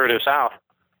the conservative South.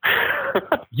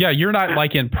 Yeah, you're not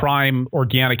like in prime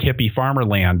organic hippie farmer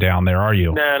land down there, are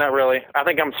you? No, not really. I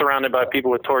think I'm surrounded by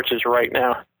people with torches right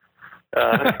now.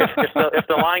 If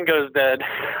the line goes dead,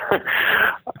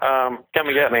 come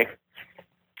and get me.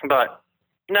 But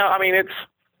no,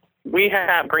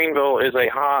 Greenville is a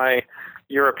high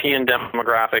European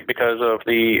demographic because of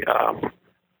the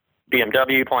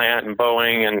BMW plant and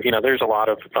Boeing, and there's a lot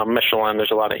of Michelin.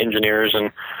 There's a lot of engineers,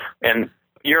 and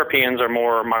Europeans are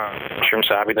more mushroom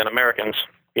savvy than Americans.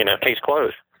 Case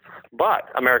closed. But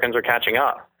Americans are catching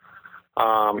up.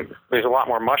 There's a lot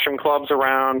more mushroom clubs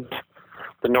around.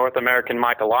 The North American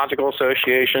Mycological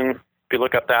Association. If you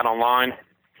look up that online,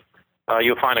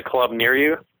 you'll find a club near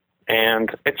you, and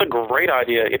it's a great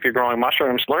idea if you're growing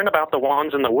mushrooms. Learn about the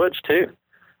ones in the woods too.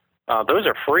 Those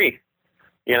are free.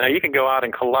 You can go out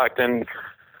and collect, and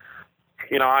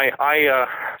I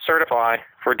certify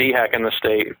for DHEC in the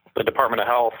state, the Department of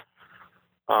Health,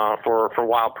 for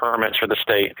wild permits for the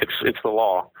state. It's the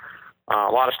law. A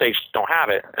lot of states don't have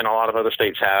it, and a lot of other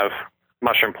states have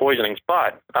mushroom poisonings.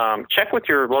 But check with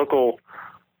your local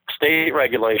state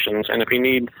regulations, and if you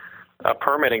need a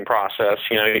permitting process,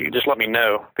 you just let me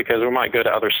know, because we might go to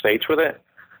other states with it.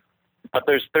 But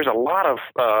there's a lot of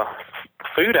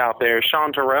food out there,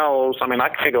 chanterelles. I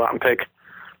could go out and pick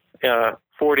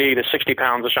 40 to 60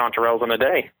 pounds of chanterelles in a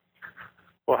day.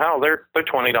 Well, hell, they're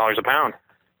 $20 a pound.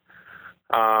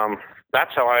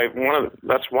 That's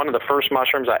one of the first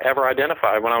mushrooms I ever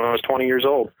identified when I was 20 years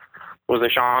old, was a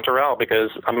chanterelle,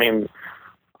 because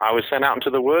I was sent out into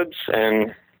the woods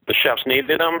and the chefs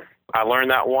needed them. I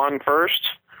learned that one first,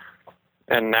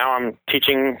 and now I'm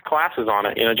teaching classes on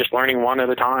it, just learning one at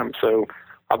a time. So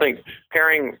I think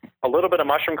pairing a little bit of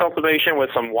mushroom cultivation with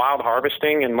some wild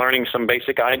harvesting and learning some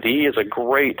basic ID is a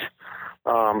great,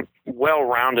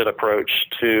 well-rounded approach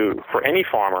for any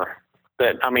farmer.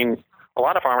 That, a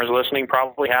lot of farmers listening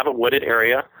probably have a wooded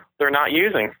area they're not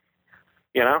using,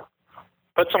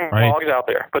 Put Put some logs out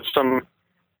there. Put some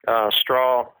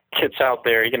straw kits out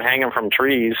there. You can hang them from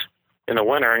trees in the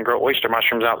winter and grow oyster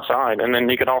mushrooms outside. And then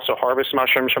you can also harvest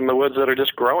mushrooms from the woods that are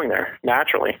just growing there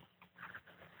naturally.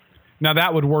 Now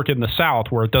that would work in the South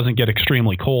where it doesn't get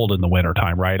extremely cold in the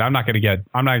wintertime, right? I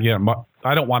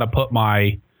don't want to put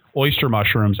my oyster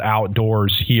mushrooms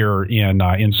outdoors here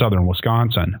in southern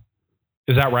Wisconsin.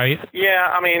 Is that right? Yeah,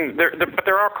 I mean, but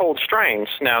there are cold strains.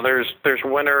 Now there's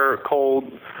winter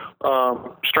cold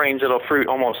strains that'll fruit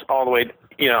almost all the way,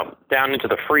 down into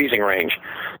the freezing range.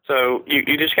 So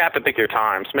you just have to pick your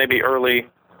times. Maybe early,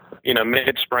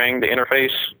 mid-spring, the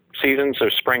interface season, so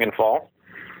spring and fall.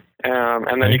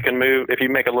 And then you can move, if you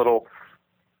make a little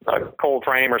cold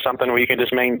frame or something where you can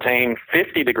just maintain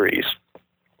 50 degrees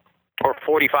or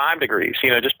 45 degrees,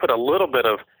 just put a little bit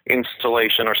of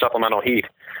insulation or supplemental heat.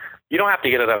 You don't have to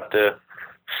get it up to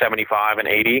 75 and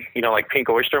 80, like pink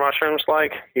oyster mushrooms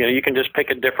you can just pick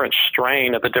a different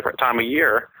strain at the different time of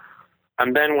year.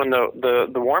 And then when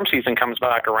the warm season comes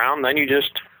back around, then you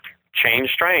just change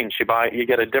strains. You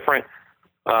get a different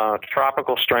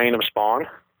tropical strain of spawn,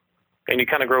 and you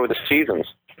kind of grow with the seasons.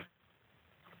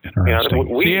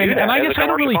 Interesting. And I guess I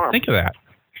don't really think of that.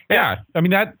 Yeah. I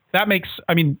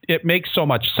mean, it makes so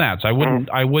much sense. I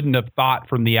wouldn't have thought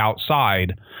from the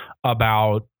outside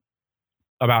about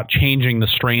changing the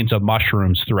strains of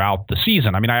mushrooms throughout the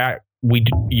season. I mean,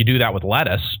 you do that with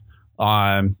lettuce.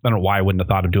 I don't know why I wouldn't have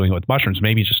thought of doing it with mushrooms.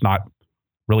 Maybe just not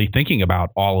really thinking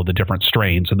about all of the different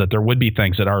strains, and that there would be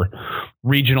things that are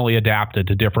regionally adapted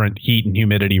to different heat and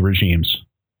humidity regimes.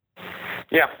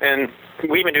 Yeah, and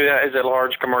we even do that as a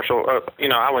large commercial.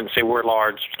 I wouldn't say we're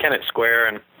large. Kennett Square,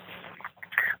 and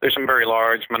there's some very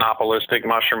large monopolistic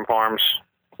mushroom farms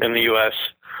in the U.S.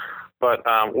 But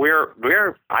I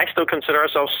still consider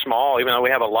ourselves small, even though we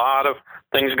have a lot of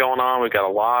things going on. We've got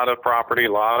a lot of property,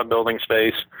 a lot of building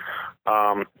space.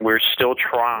 We're still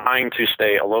trying to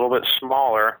stay a little bit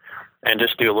smaller and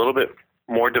just do a little bit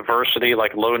more diversity,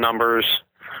 like low numbers.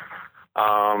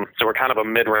 So we're kind of a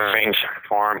mid-range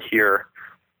farm here.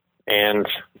 And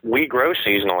we grow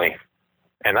seasonally,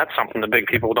 and that's something the big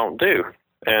people don't do.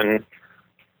 And,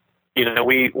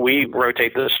 we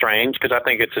rotate the strains because I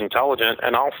think it's intelligent,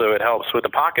 and also it helps with the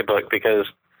pocketbook because,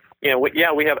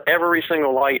 we have every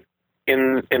single light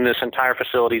in this entire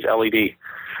facility's LED,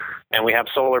 and we have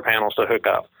solar panels to hook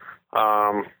up.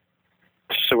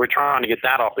 So we're trying to get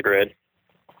that off the grid.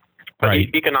 But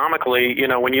right. Economically,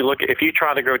 when you if you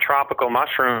try to grow tropical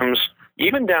mushrooms,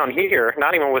 even down here,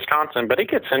 not even Wisconsin, but it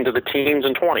gets into the teens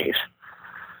and 20s.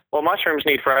 Well, mushrooms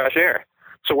need fresh air.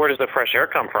 So where does the fresh air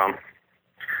come from?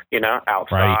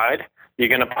 Outside. Right. You're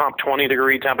going to pump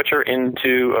 20-degree temperature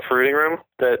into a fruiting room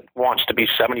that wants to be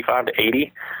 75 to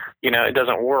 80. It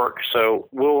doesn't work. So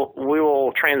we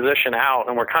will transition out,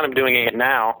 and we're kind of doing it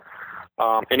now.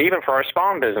 And even for our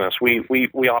spawn business, we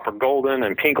offer golden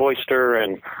and pink oyster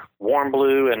and warm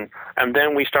blue, and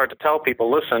then we start to tell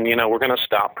people, listen, we're going to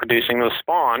stop producing the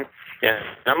spawn in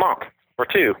a month or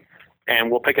two, and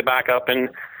we'll pick it back up in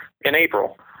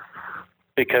April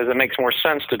because it makes more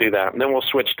sense to do that. And then we'll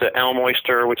switch to elm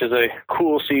oyster, which is a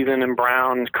cool season, and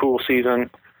brown cool season,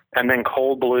 and then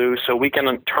cold blue. So we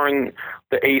can turn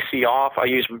the AC off. I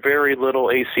use very little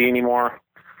AC anymore.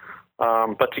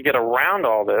 But to get around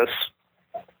all this,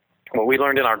 what we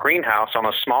learned in our greenhouse on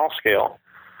a small scale,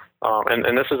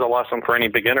 and this is a lesson for any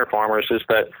beginner farmers, is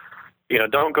that,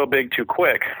 don't go big too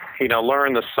quick.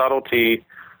 Learn the subtlety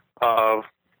of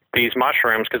these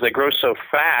mushrooms because they grow so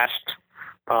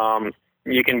fast.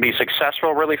 You can be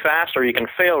successful really fast, or you can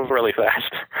fail really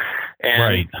fast. And,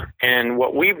 right. And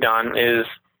what we've done is,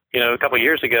 a couple of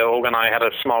years ago, Olga and I had a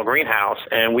small greenhouse,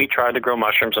 and we tried to grow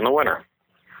mushrooms in the winter.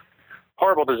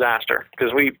 Horrible disaster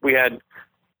because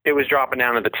it was dropping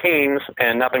down to the teens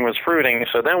and nothing was fruiting.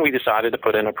 So then we decided to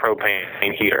put in a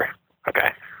propane heater. Okay.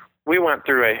 We went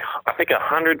through I think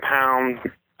 100-pound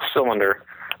cylinder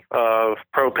of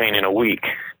propane in a week,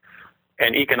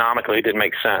 and economically it didn't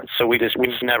make sense. So we just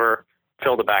never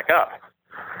filled it back up.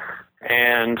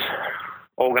 And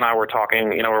Olga and I were talking,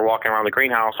 we're walking around the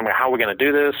greenhouse. I'm like, how are we going to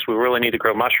do this? We really need to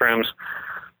grow mushrooms.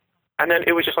 And then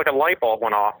it was just like a light bulb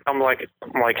went off. I'm like,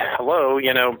 hello,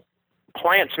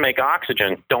 plants make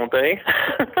oxygen, don't they?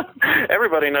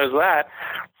 Everybody knows that.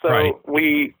 So right.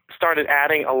 We started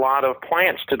adding a lot of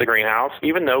plants to the greenhouse,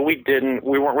 even though we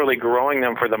weren't really growing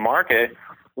them for the market.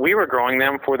 We were growing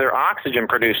them for their oxygen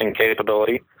producing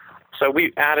capability. So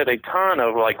we added a ton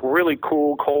of really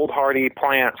cool, cold hardy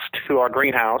plants to our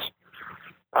greenhouse.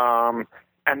 And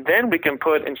then we can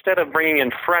instead of bringing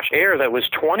in fresh air that was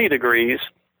 20 degrees,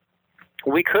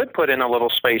 we could put in a little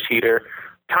space heater,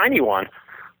 tiny one,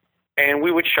 and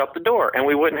we would shut the door, and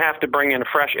we wouldn't have to bring in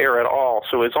fresh air at all.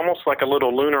 So it's almost like a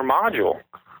little lunar module.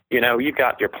 You've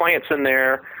got your plants in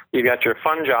there, you've got your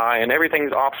fungi, and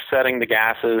everything's offsetting the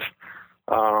gases.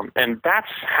 And that's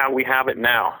how we have it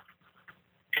now.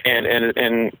 And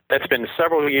it's been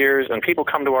several years, and people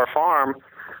come to our farm,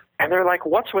 and they're like,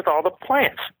 what's with all the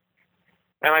plants?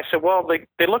 And I said, well,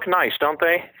 they look nice, don't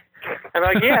they? And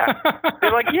they're like, yeah.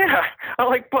 They're like, yeah. I'm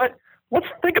like, but let's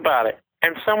think about it.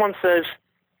 And someone says,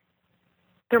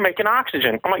 they're making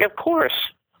oxygen. I'm like, of course.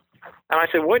 And I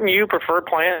said, wouldn't you prefer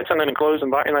plants in an enclosed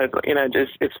environment?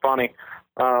 It's funny.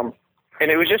 And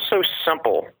it was just so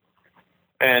simple.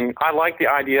 And I like the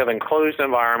idea of enclosed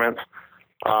environments,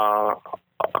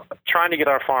 trying to get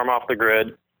our farm off the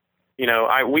grid.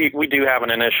 We do have an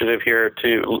initiative here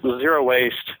to zero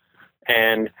waste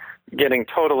and getting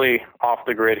totally off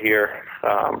the grid here,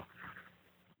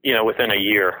 within a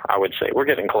year, I would say. We're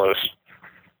getting close.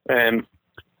 And,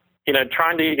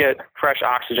 trying to get fresh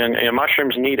oxygen.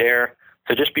 Mushrooms need air,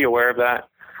 so just be aware of that.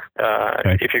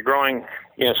 Okay. If you're growing,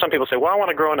 some people say, well, I want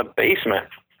to grow in a basement.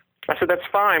 I said, that's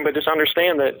fine, but just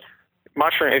understand that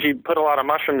if you put a lot of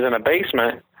mushrooms in a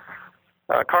basement,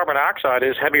 carbon dioxide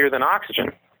is heavier than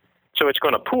oxygen, so it's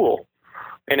going to pool.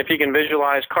 And if you can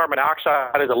visualize carbon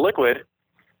dioxide as a liquid,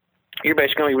 you're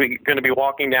basically going to be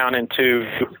walking down into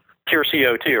pure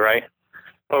CO2, right,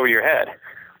 over your head.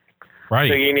 Right.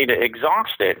 So you need to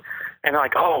exhaust it. And they're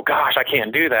like, oh, gosh, I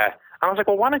can't do that. I was like,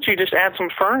 well, why don't you just add some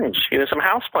ferns, some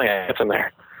house plants in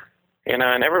there?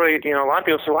 And everybody, a lot of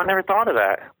people say, well, I never thought of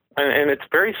that. And it's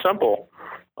very simple.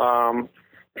 And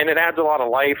it adds a lot of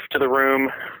life to the room.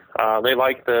 They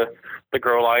like the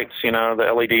grow lights,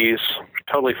 the LEDs,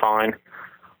 totally fine.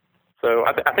 So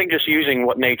I think just using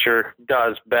what nature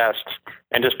does best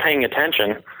and just paying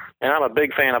attention. And I'm a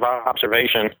big fan of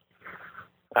observation.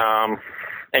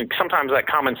 And sometimes that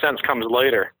common sense comes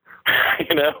later.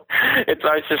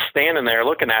 It's just standing there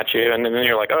looking at you, and then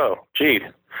you're like, oh, gee,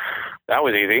 that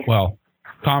was easy. Well,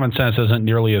 common sense isn't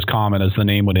nearly as common as the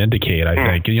name would indicate, I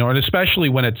think. And especially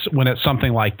when it's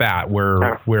something like that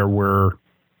where we're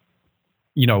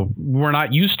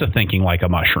not used to thinking like a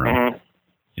mushroom.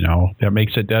 That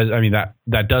makes it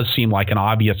that does seem like an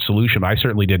obvious solution, but I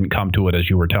certainly didn't come to it as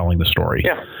you were telling the story.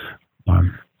 Yeah.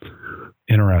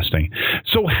 Interesting.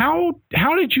 So how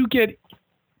did you get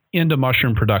into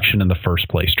mushroom production in the first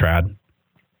place, Trad?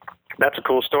 That's a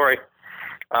cool story.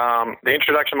 The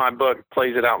introduction of my book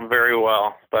plays it out very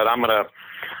well, but I'm going to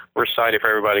recite it for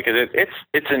everybody because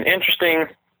it's an interesting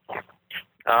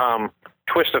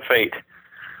twist of fate.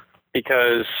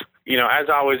 Because as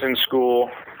I was in school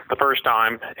the first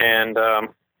time, and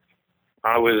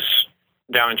I was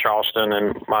down in Charleston,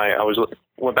 and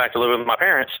went back to live with my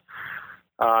parents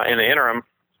in the interim.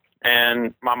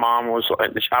 And my mom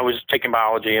I was taking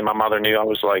biology, and my mother knew I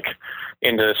was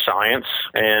into science.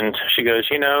 And she goes,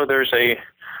 there's a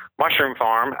mushroom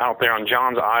farm out there on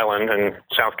Johns Island in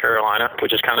South Carolina,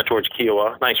 which is kind of towards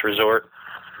Kiowa, nice resort.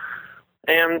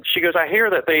 And she goes, I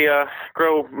hear that they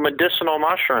grow medicinal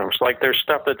mushrooms, like there's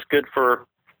stuff that's good for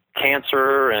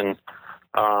cancer and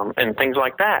things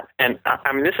like that. And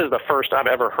this is the first I've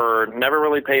ever heard, never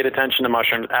really paid attention to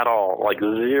mushrooms at all, like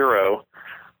zero.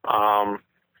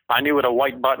 I knew what a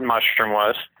white button mushroom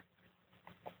was,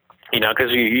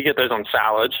 because you get those on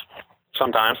salads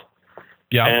sometimes.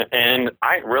 Yeah. And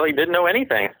I really didn't know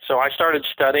anything. So I started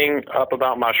studying up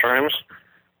about mushrooms.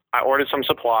 I ordered some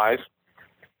supplies,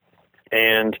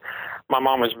 and my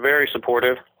mom was very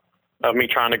supportive of me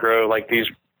trying to grow these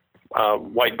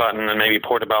white button and maybe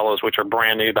portobellos, which are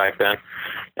brand new back then,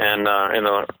 and in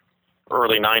the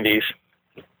early 90s.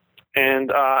 And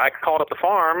I called up the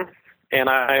farm, and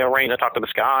I arranged to talk to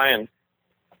this guy, and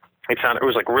it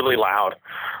was really loud,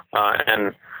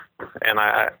 and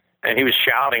he was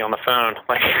shouting on the phone,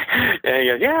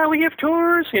 yeah, we give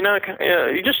tours,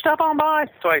 you just stop on by.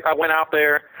 So I went out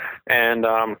there and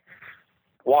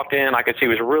walked in. I could see he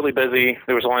was really busy.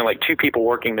 There was only 2 people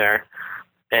working there,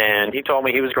 and he told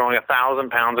me he was growing 1,000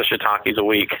 pounds of shiitakes a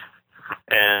week.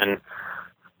 And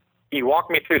he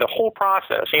walked me through the whole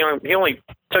process. He only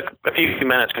took a few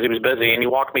minutes because he was busy, and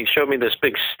he showed me this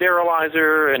big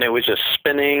sterilizer, and it was just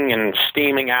spinning and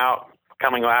steaming out,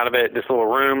 coming out of it, this little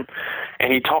room.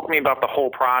 And he talked to me about the whole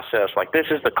process. This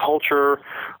is the culture.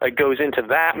 It goes into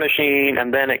that machine,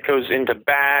 and then it goes into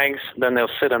bags. Then they'll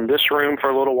sit in this room for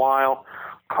a little while,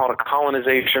 called a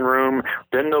colonization room.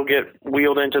 Then they'll get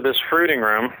wheeled into this fruiting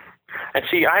room. And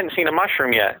see, I hadn't seen a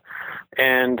mushroom yet.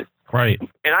 And right.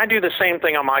 And I do the same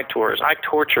thing on my tours. I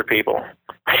torture people.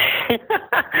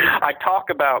 I talk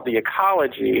about the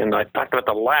ecology, and I talk about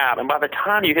the lab. And by the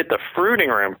time you hit the fruiting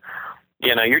room,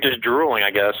 you're just drooling,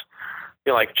 I guess.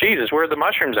 you're like, Jesus, where are the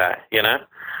mushrooms at?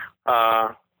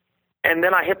 And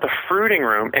then I hit the fruiting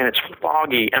room, and it's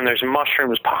foggy, and there's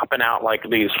mushrooms popping out like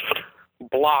these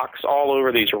blocks all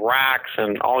over these racks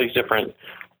and all these different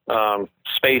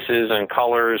spaces and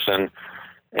colors, and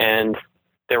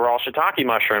they were all shiitake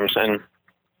mushrooms, and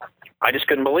I just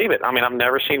couldn't believe it. I mean, I've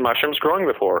never seen mushrooms growing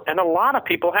before, and a lot of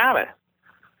people haven't.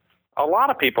 A lot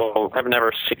of people have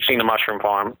never seen a mushroom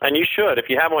farm, and you should. If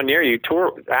you have one near you,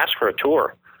 ask for a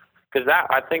tour, because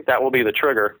I think that will be the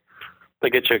trigger to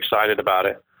get you excited about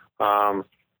it.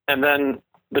 And then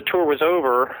the tour was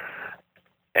over,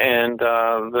 and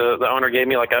the owner gave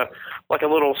me like a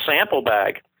little sample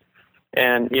bag,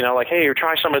 and like, hey,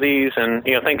 try some of these, and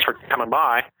thanks for coming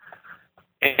by.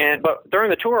 But during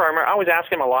the tour, I remember I was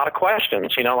asking him a lot of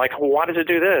questions, like, why does it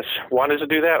do this? Why does it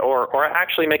do that? Or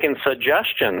actually making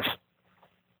suggestions.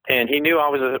 And he knew I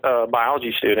was a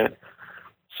biology student.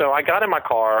 So I got in my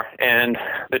car, and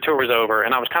the tour was over,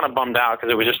 and I was kind of bummed out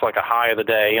because it was just like a high of the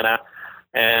day,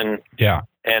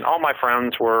 And all my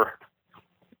friends were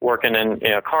working in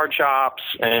card shops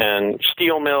and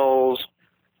steel mills,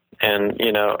 and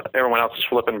everyone else is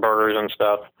flipping burgers and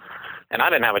stuff. And I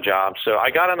didn't have a job, so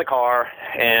I got in the car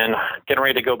and getting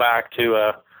ready to go back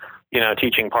to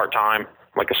teaching part time,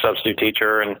 like a substitute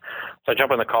teacher. And so I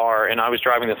jump in the car, and I was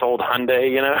driving this old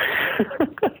Hyundai,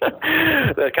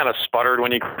 that kind of sputtered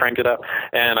when you cranked it up,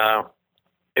 and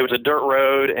it was a dirt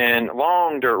road and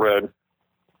long dirt road.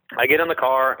 I get in the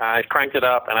car, I cranked it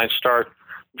up, and I start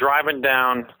driving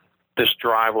down this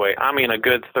driveway. I mean, a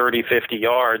good 30, 50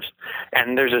 yards,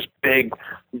 and there's this big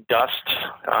dust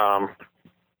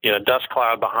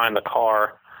cloud behind the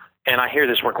car, and I hear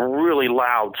this really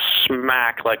loud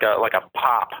smack, like a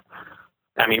pop.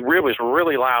 I mean, it was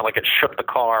really loud, like it shook the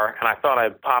car, and I thought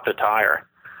I'd popped a tire.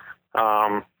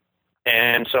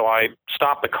 And so I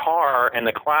stopped the car, and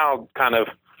the cloud kind of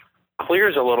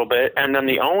clears a little bit, and then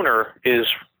the owner is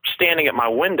standing at my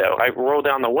window. I rolled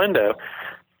down the window,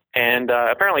 and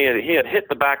apparently he had hit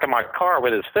the back of my car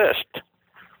with his fist,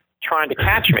 trying to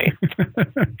catch me.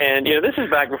 And this is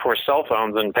back before cell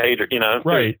phones and pagers.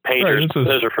 Right. Pagers. Right.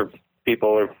 Those are for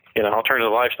people who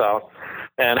alternative lifestyle.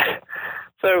 And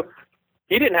so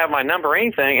he didn't have my number or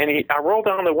anything, and I rolled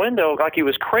down the window like he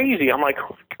was crazy. I'm like,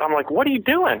 what are you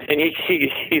doing? And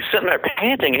he's sitting there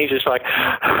panting, and he's just like,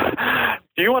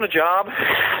 do you want a job?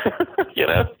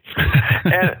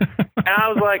 And I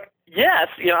was like, yes.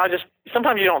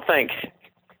 Sometimes you don't think.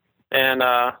 And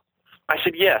I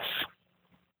said, yes,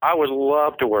 I would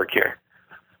love to work here.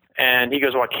 And he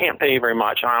goes, well, I can't pay you very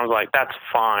much. And I was like, that's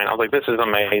fine. I was like, this is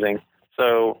amazing.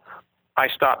 So I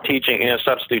stopped teaching,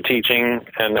 substitute teaching,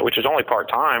 which is only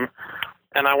part-time,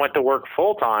 and I went to work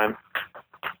full-time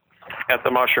at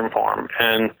the mushroom farm.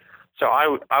 And so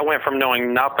I went from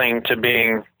knowing nothing to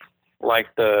being like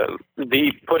the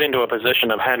put into a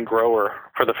position of head grower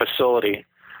for the facility,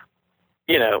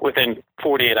 within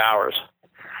 48 hours.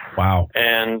 Wow.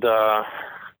 And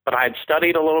but I had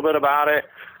studied a little bit about it,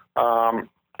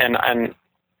 and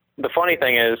the funny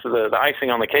thing is, the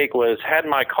icing on the cake was, had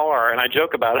my car, and I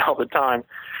joke about it all the time,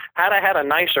 had I had a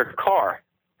nicer car,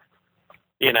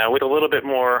 with a little bit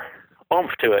more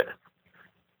oomph to it,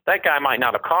 that guy might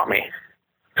not have caught me.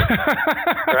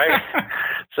 Right?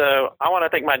 So I want to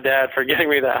thank my dad for getting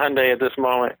me that Hyundai at this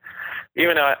moment.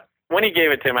 Even though when he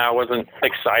gave it to me, I wasn't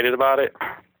excited about it.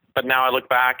 But now I look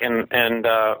back and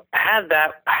had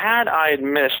I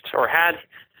missed, or had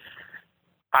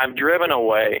I've driven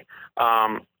away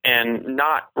and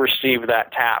not received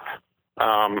that tap,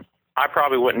 I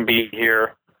probably wouldn't be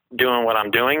here doing what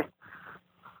I'm doing.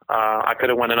 I could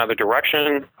have went another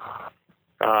direction.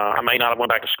 I may not have went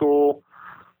back to school.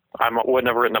 I wouldn't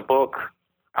have written a book.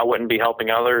 I wouldn't be helping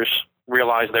others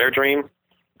realize their dream.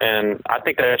 And I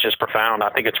think that's just profound. I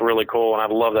think it's really cool, and I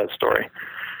love that story.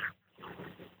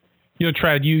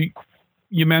 Trad,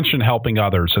 you mentioned helping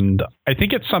others, and I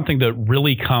think it's something that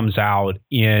really comes out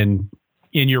in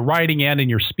your writing and in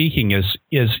your speaking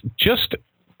is just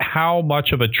how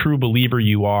much of a true believer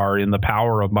you are in the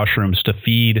power of mushrooms to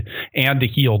feed and to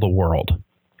heal the world.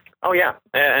 Oh yeah,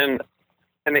 and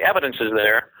the evidence is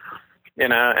there,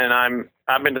 and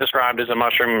I've been described as a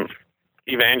mushroom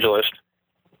evangelist,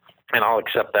 and I'll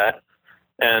accept that.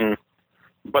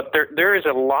 But there is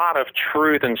a lot of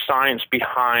truth and science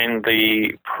behind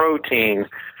the protein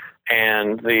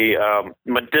and the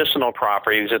medicinal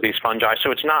properties of these fungi. So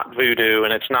it's not voodoo,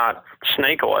 and it's not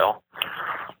snake oil.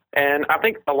 And I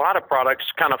think a lot of products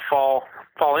kind of fall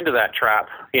into that trap.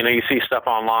 You see stuff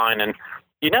online, and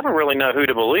you never really know who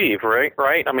to believe, right?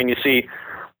 I mean, you see,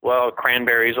 well,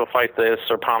 cranberries will fight this,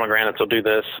 or pomegranates will do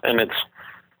this, and it's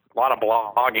a lot of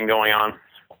blogging going on.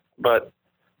 But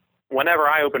whenever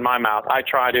I open my mouth, I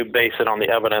try to base it on the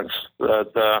evidence.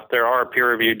 There are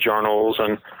peer-reviewed journals,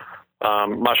 and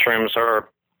mushrooms are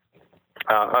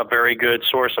a very good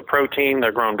source of protein.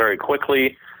 They're grown very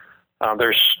quickly.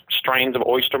 There's strains of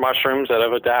oyster mushrooms that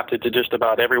have adapted to just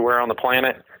about everywhere on the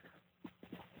planet,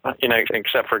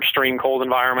 except for extreme cold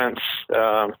environments.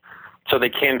 So they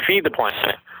can feed the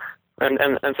planet.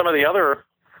 And some of the other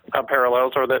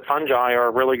parallels are that fungi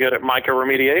are really good at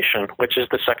mycoremediation, which is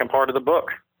the second part of the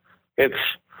book.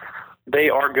 They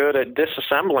are good at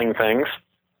disassembling things.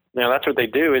 That's what they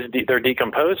do, is they're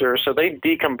decomposers. So they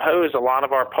decompose a lot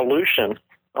of our pollution,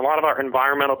 a lot of our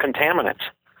environmental contaminants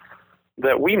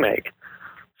that we make.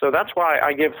 So that's why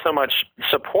I give so much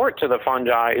support to the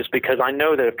fungi, is because I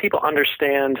know that if people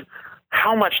understand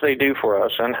how much they do for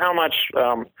us and how much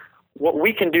what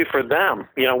we can do for them,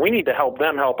 we need to help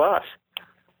them help us.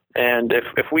 And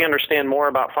if we understand more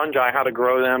about fungi, how to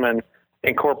grow them and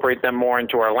incorporate them more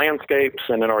into our landscapes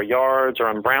and in our yards or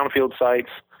on brownfield sites,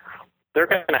 they're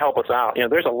going to help us out.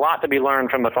 There's a lot to be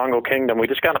learned from the fungal kingdom. We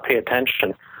just got to pay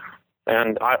attention.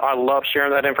 And I love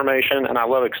sharing that information, and I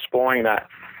love exploring that.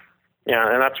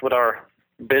 And that's what our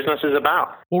business is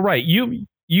about. Well, right.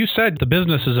 You said the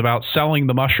business is about selling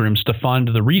the mushrooms to fund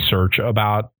the research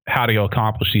about how to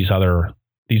accomplish these other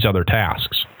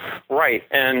tasks. Right.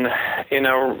 And,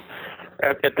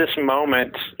 at this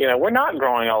moment, we're not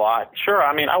growing a lot. Sure.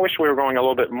 I mean, I wish we were growing a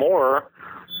little bit more,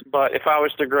 but if I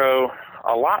was to grow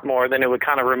a lot more, then it would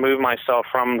kind of remove myself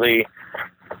from the,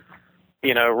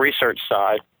 research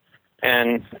side.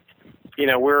 And,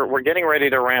 we're getting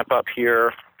ready to ramp up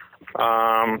here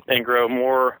and grow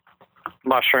more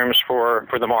mushrooms for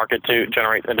the market to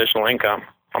generate additional income.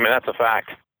 I mean, that's a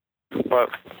fact. But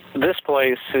this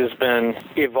place has been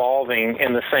evolving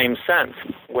in the same sense,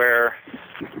 where,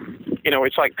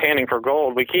 it's like panning for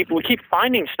gold. We keep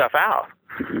finding stuff out,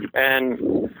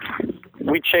 and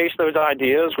we chase those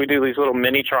ideas. We do these little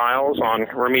mini trials on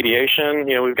remediation.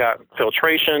 We've got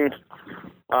filtration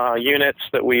units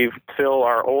that we fill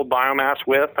our old biomass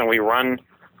with, and we run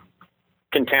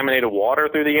contaminated water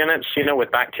through the units,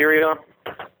 with bacteria,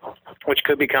 which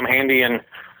could become handy in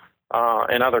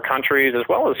other countries as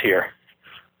well as here.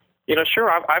 Sure,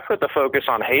 I put the focus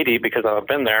on Haiti because I've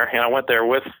been there, and I went there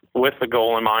with the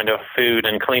goal in mind of food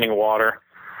and cleaning water.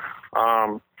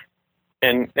 And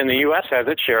the U.S. has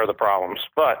its share of the problems,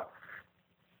 but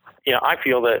I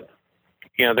feel that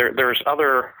there's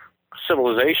other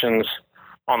civilizations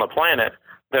on the planet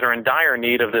that are in dire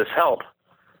need of this help,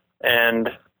 and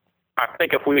I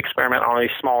think if we experiment on a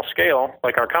small scale,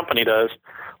 like our company does,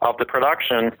 of the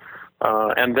production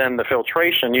and then the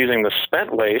filtration using the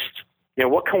spent waste,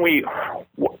 how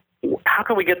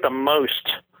can we get the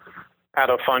most out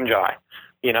of fungi,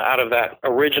 out of that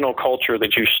original culture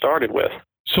that you started with?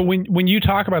 So when you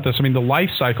talk about this, I mean, the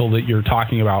life cycle that you're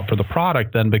talking about for the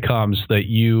product then becomes that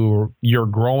you're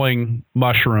growing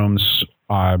mushrooms,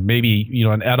 maybe,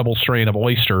 an edible strain of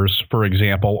oysters, for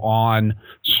example, on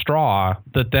straw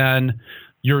that then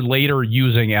you're later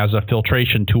using as a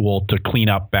filtration tool to clean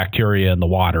up bacteria in the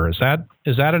water. Is that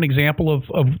an example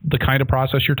of the kind of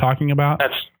process you're talking about?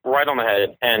 That's right on the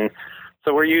head. And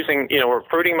so we're using, we're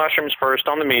fruiting mushrooms first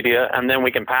on the media, and then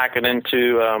we can pack it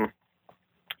into,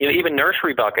 even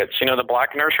nursery buckets, the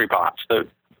black nursery pots that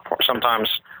sometimes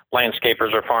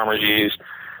landscapers or farmers use,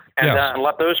 and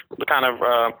let those kind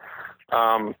of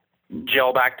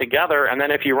gel back together. And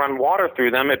then if you run water through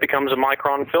them, it becomes a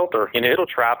micron filter. It'll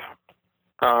trap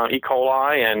E.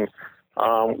 coli, and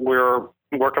we're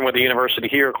working with the university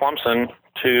here, Clemson,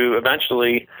 to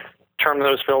eventually turn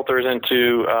those filters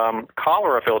into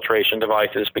cholera filtration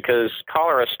devices, because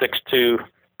cholera sticks to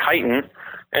chitin,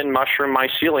 and mushroom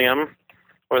mycelium,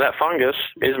 or that fungus,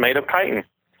 is made of chitin.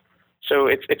 So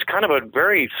it's kind of a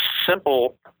very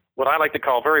simple, what I like to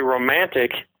call very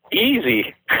romantic,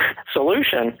 easy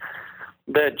solution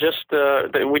that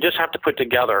we just have to put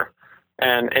together.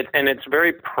 And it's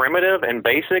very primitive and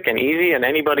basic and easy, and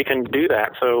anybody can do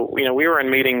that. So, we were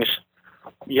in meetings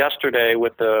yesterday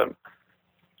with the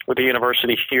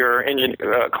university here,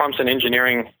 Clemson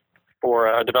Engineering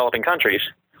for developing countries.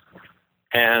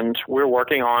 And we're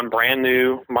working on brand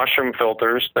new mushroom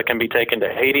filters that can be taken to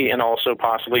Haiti and also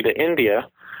possibly to India,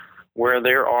 where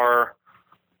there are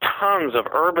tons of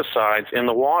herbicides in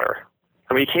the water.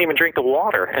 I mean, you can't even drink the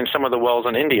water in some of the wells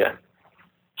in India.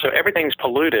 So everything's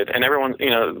polluted, and everyone,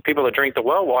 the people that drink the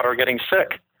well water are getting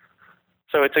sick.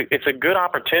 So it's a good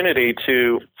opportunity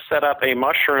to set up a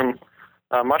mushroom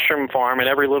farm in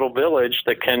every little village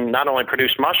that can not only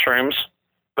produce mushrooms,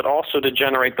 but also to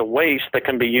generate the waste that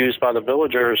can be used by the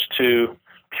villagers to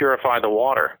purify the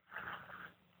water.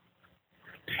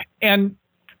 And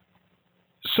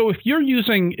So if you're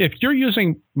using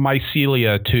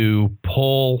mycelia to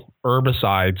pull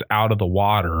herbicides out of the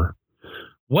water,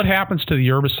 what happens to the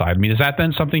herbicide? I mean, is that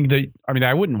then something that, I mean,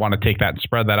 I wouldn't want to take that and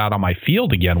spread that out on my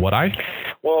field again, would I?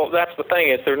 Well, that's the thing,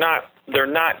 is they're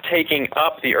not taking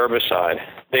up the herbicide.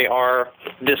 They are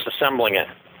disassembling it.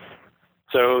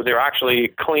 So they're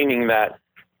actually cleaning that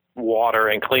water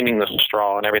and cleaning the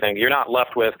straw and everything. You're not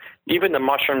left with, even the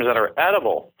mushrooms that are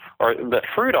edible, or the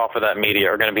fruit off of that media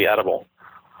are going to be edible.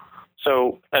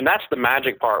 So, and that's the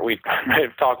magic part we've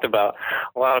talked about.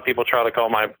 A lot of people try to call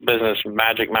my business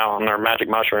Magic Mountain or Magic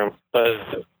Mushroom, but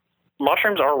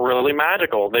mushrooms are really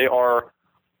magical. They are,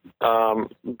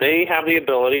 they have the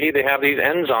ability, they have these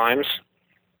enzymes,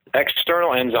 external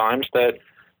enzymes that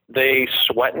they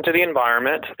sweat into the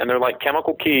environment, and they're like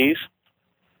chemical keys.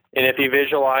 And if you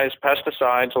visualize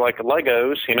pesticides like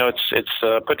Legos, you know, it's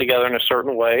put together in a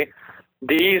certain way.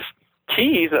 These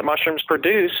keys that mushrooms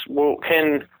produce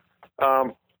can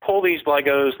pull these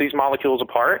Legos, these molecules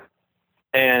apart,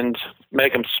 and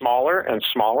make them smaller and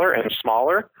smaller and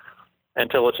smaller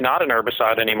until it's not an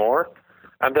herbicide anymore.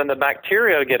 And then the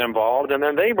bacteria get involved, and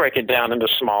then they break it down into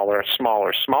smaller,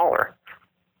 smaller, smaller.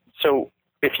 So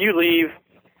if you leave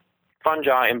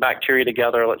fungi and bacteria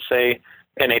together, let's say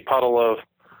in a puddle of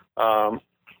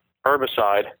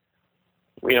herbicide,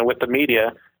 you know, with the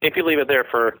media, if you leave it there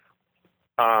for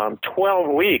 12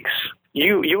 weeks,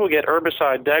 you will get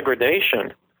herbicide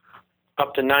degradation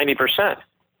up to 90%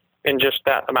 in just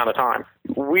that amount of time.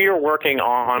 We are working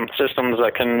on systems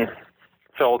that can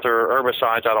filter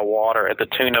herbicides out of water at the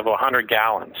tune of 100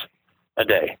 gallons a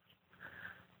day.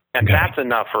 And okay, that's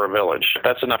enough for a village.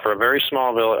 That's enough for a very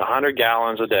small village, 100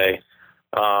 gallons a day.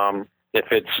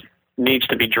 If it needs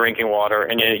to be drinking water,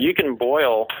 and you can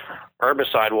boil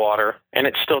herbicide water and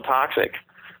it's still toxic.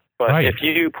 But right, if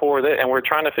you pour that, and we're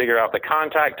trying to figure out the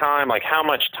contact time, like how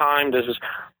much time does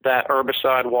that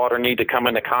herbicide water need to come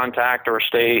into contact or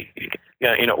stay,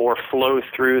 you know, or flow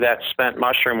through that spent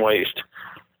mushroom waste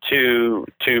to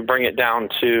bring it down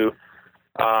to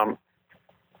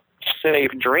safe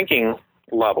drinking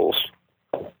levels.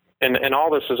 And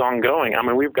all this is ongoing. I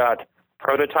mean, we've got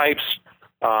prototypes.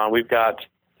 We've got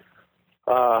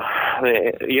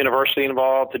the university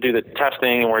involved to do the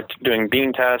testing, and we're doing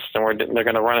beam tests, and they're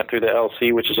going to run it through the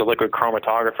LC, which is a liquid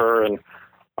chromatographer. And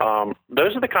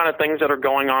those are the kind of things that are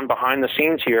going on behind the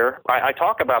scenes here. I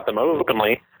talk about them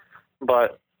openly,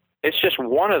 but it's just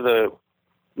one of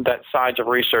that sides of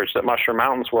research that Mushroom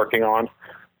Mountain's working on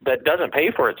that doesn't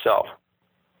pay for itself.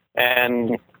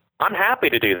 And I'm happy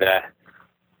to do that,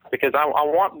 because I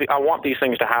want these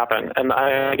things to happen. And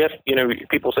I guess, you know,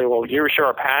 people say, well, you sure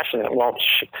are passionate. Well,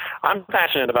 I'm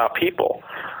passionate about people.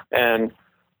 And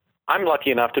I'm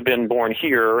lucky enough to have been born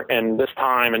here and this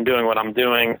time and doing what I'm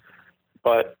doing.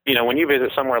 But, you know, when you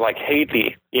visit somewhere like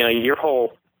Haiti, you know, your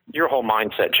whole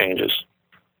mindset changes,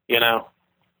 you know.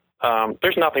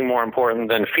 There's nothing more important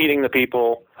than feeding the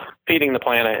people, feeding the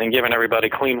planet, and giving everybody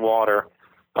clean water.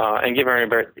 And giving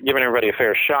everybody a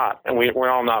fair shot. And we're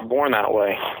all not born that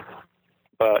way.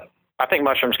 But I think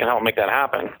mushrooms can help make that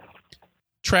happen.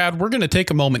 Trad, we're going to take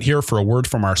a moment here for a word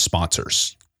from our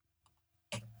sponsors.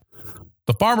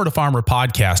 The Farmer to Farmer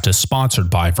podcast is sponsored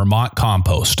by Vermont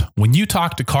Compost. When you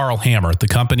talk to Carl Hammer, the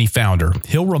company founder,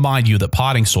 he'll remind you that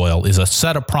potting soil is a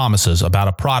set of promises about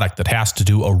a product that has to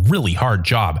do a really hard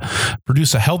job,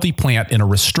 produce a healthy plant in a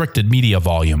restricted media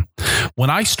volume.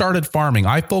 When I started farming,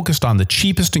 I focused on the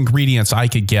cheapest ingredients I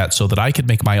could get so that I could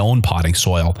make my own potting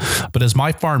soil. But as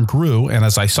my farm grew, and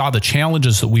as I saw the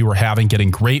challenges that we were having getting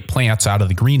great plants out of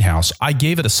the greenhouse, I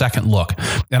gave it a second look.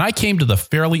 And I came to the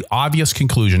fairly obvious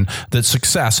conclusion that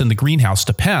success in the greenhouse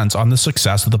depends on the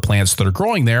success of the plants that are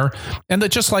growing there, and that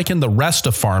just like in the rest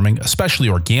of farming, especially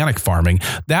organic farming,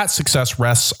 that success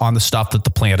rests on the stuff that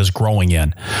the plant is growing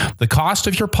in. The cost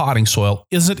of your potting soil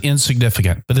isn't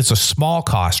insignificant, but it's a small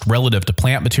cost relative to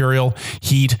plant material,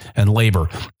 heat, and labor.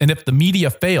 And if the media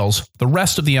fails, the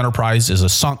rest of the enterprise is a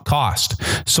sunk cost.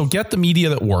 So get the media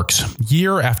that works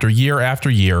year after year after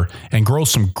year and grow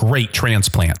some great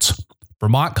transplants.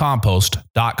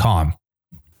 VermontCompost.com.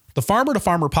 The Farmer to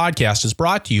Farmer podcast is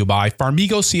brought to you by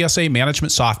Farmigo CSA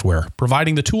Management Software,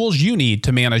 providing the tools you need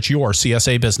to manage your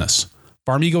CSA business.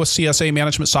 Farmigo CSA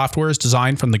Management Software is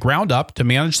designed from the ground up to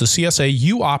manage the CSA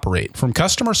you operate, from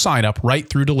customer sign-up right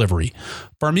through delivery.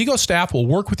 Farmigo staff will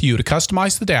work with you to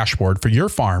customize the dashboard for your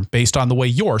farm based on the way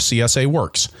your CSA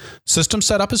works. System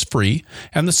setup is free,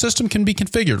 and the system can be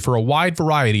configured for a wide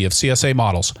variety of CSA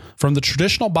models, from the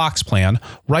traditional box plan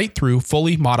right through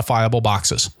fully modifiable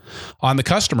boxes. On the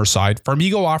customer side,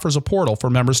 Farmigo offers a portal for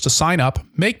members to sign up,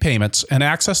 make payments, and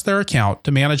access their account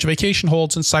to manage vacation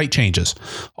holds and site changes,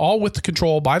 all with the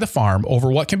control by the farm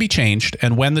over what can be changed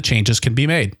and when the changes can be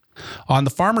made. On the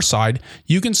farmer side,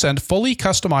 you can send fully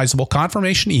customizable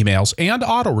confirmation emails and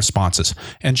auto responses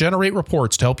and generate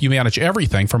reports to help you manage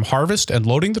everything from harvest and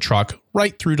loading the truck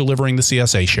right through delivering the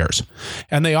CSA shares.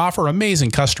 And they offer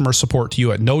amazing customer support to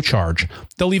you at no charge.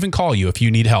 They'll even call you if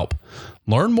you need help.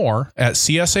 Learn more at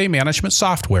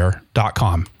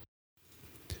csamanagementsoftware.com.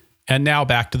 And now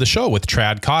back to the show with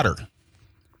Trad Cotter.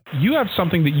 You have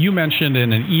something that you mentioned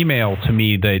in an email to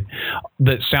me that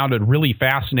sounded really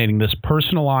fascinating, this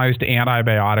personalized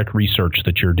antibiotic research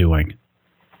that you're doing.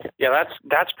 Yeah,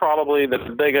 that's probably the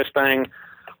biggest thing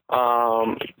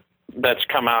that's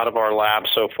come out of our lab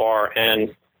so far.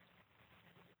 And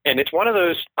it's one of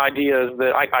those ideas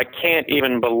that I can't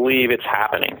even believe it's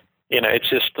happening. It's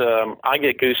just I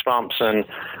get goosebumps and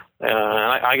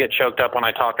I get choked up when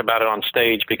I talk about it on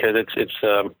stage because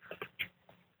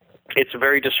it's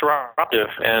very disruptive.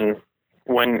 And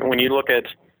when you look at,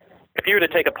 if you were to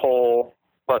take a poll,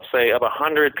 let's say, of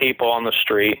 100 people on the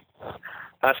street,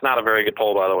 that's not a very good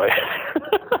poll, by the way.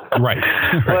 Right.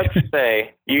 Let's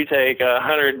say you take a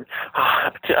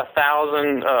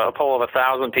poll of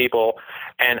 1,000 people,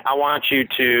 and I want you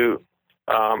to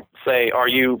say, are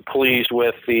you pleased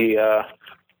with the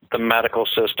medical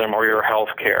system or your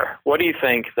health care? What do you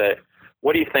think the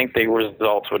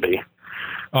results would be?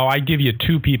 Oh, I'd give you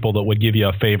 2 people that would give you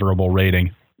a favorable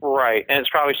rating. Right, and it's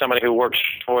probably somebody who works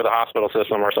for the hospital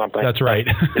system or something. That's right.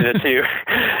 And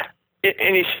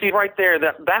you see right there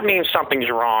that means something's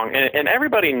wrong, and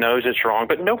everybody knows it's wrong,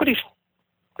 but nobody's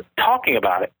talking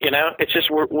about it. It's just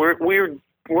we're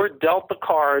dealt the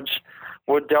cards,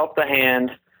 we're dealt the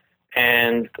hand,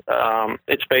 and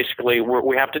it's basically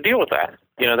we have to deal with that.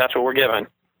 That's what we're given,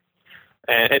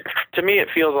 and to me it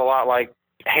feels a lot like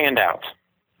handouts.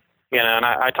 And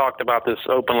I talked about this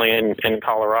openly in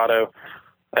Colorado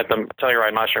at the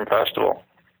Telluride Mushroom Festival.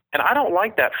 And I don't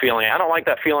like that feeling. I don't like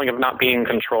that feeling of not being in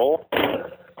control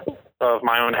of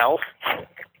my own health.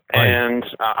 Right. And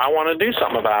I want to do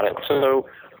something about it. So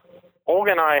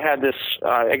Olga and I had this,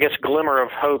 glimmer of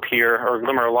hope here, or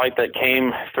glimmer of light that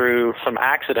came through some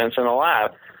accidents in the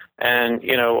lab. And,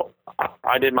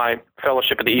 I did my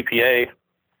fellowship at the EPA,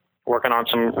 working on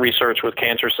some research with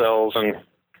cancer cells and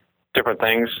different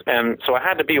things. And so I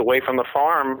had to be away from the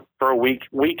farm for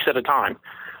weeks at a time.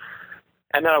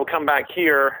 And then I would come back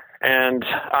here and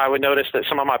I would notice that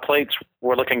some of my plates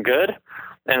were looking good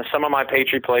and some of my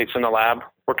Petri plates in the lab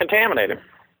were contaminated.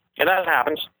 And that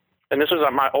happens. And this was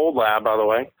at my old lab, by the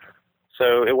way.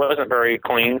 So it wasn't very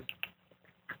clean.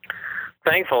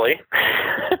 Thankfully,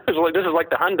 this is like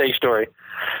the Hyundai story.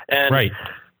 And right.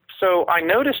 So I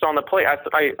noticed on the plate,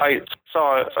 I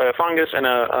saw a fungus and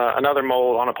another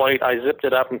mold on a plate. I zipped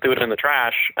it up and threw it in the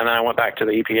trash, and then I went back to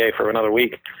the EPA for another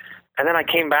week. And then I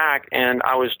came back, and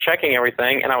I was checking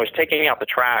everything, and I was taking out the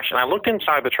trash. And I looked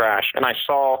inside the trash, and I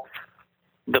saw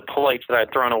the plates that I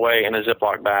had thrown away in a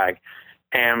Ziploc bag.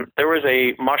 And there was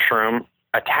a mushroom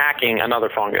attacking another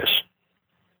fungus.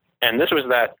 And this was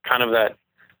that kind of that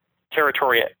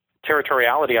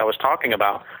territoriality I was talking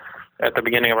about at the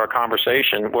beginning of our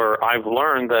conversation, where I've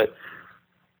learned that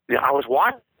I was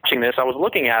watching this, I was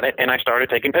looking at it, and I started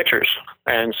taking pictures.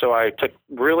 And so I took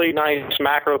really nice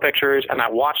macro pictures, and I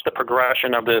watched the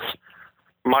progression of this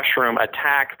mushroom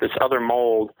attack this other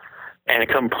mold and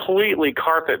completely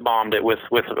carpet bombed it with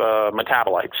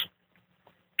metabolites,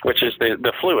 which is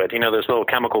the fluid, those little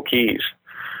chemical keys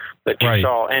that you right.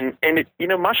 saw. And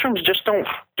mushrooms just don't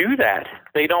do that.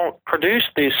 They don't produce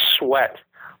this sweat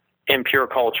in pure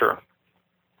culture.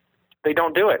 They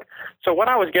don't do it. So what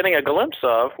I was getting a glimpse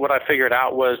of, what I figured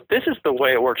out was this is the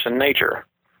way it works in nature,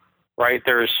 right?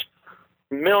 There's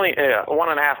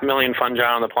 1.5 million fungi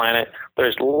on the planet.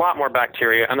 There's a lot more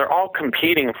bacteria, and they're all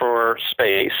competing for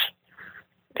space.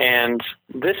 And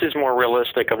this is more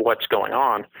realistic of what's going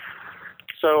on.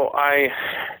 So I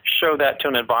showed that to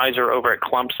an advisor over at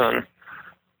Clemson,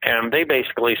 and they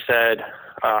basically said,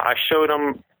 I showed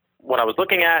them what I was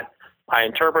looking at. I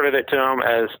interpreted it to them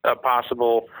as a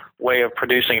possible way of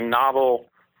producing novel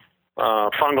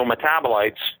fungal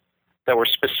metabolites that were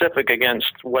specific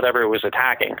against whatever it was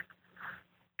attacking.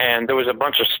 And there was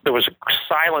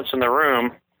silence in the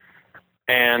room,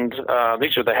 and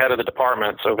these are the head of the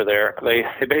departments over there. They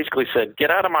basically said,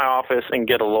 "Get out of my office and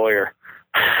get a lawyer."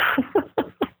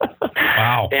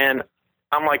 Wow. And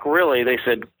I'm like, really? They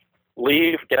said,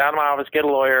 leave, get out of my office, get a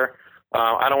lawyer.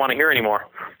 I don't want to hear anymore.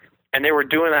 And they were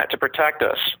doing that to protect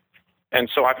us. And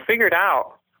so I figured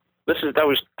out, that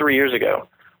was 3 years ago,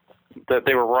 that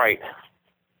they were right.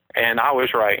 And I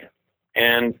was right.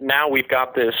 And now we've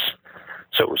got this.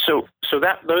 So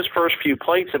that those first few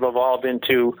plates have evolved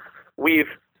into, we've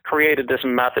created this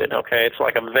method. Okay. It's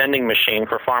like a vending machine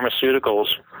for pharmaceuticals.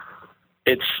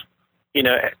 It's,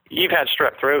 you've had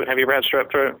strep throat. Have you ever had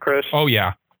strep throat, Chris? Oh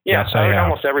yeah. Yeah. Yes, I have.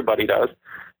 Almost everybody does.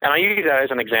 And I use that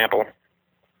as an example.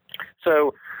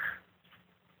 So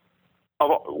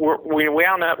we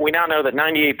now know that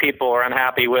 98 people are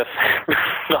unhappy with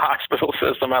the hospital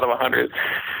system out of 100.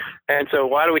 And so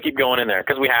why do we keep going in there?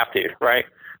 Because we have to, right?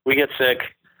 We get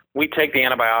sick. We take the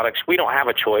antibiotics. We don't have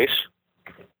a choice.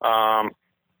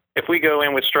 If we go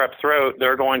in with strep throat,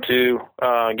 they're going to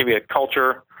give you a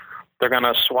culture. They're going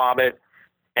to swab it,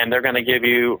 and they're going to give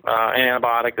you an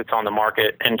antibiotic that's on the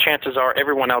market. And chances are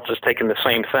everyone else is taking the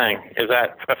same thing. Is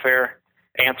that a fair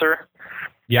answer?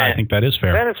 Yeah, I think that is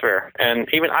fair. That is fair. And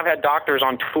even I've had doctors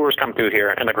on tours come through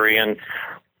here and agree. And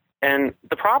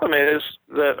the problem is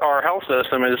that our health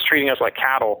system is treating us like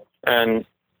cattle, and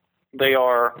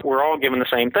we're all given the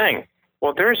same thing.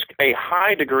 Well, there's a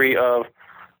high degree of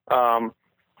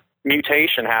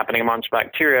mutation happening amongst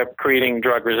bacteria, creating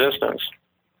drug resistance.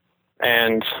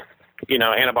 And,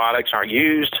 antibiotics aren't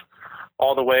used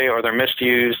all the way, or they're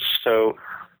misused. So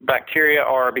bacteria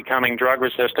are becoming drug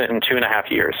resistant in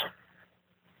 2.5 years.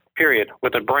 Period.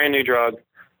 With a brand new drug,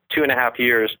 2.5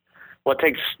 years. Well, it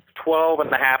takes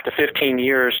 12.5 to 15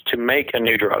 years to make a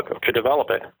new drug, to develop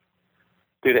it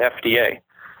through the FDA.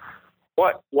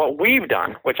 What we've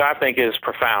done, which I think is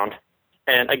profound,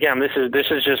 and again, this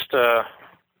is just, I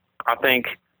think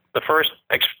the first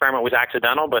experiment was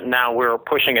accidental, but now we're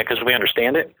pushing it because we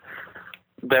understand it,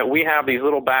 that we have these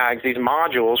little bags, these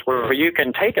modules where you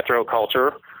can take a throat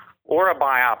culture or a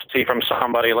biopsy from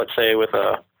somebody, let's say with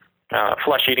a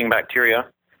flesh-eating bacteria.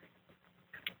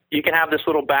 You can have this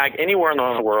little bag anywhere in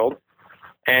the world,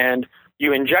 and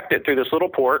you inject it through this little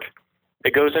port.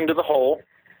 It goes into the hole.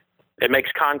 It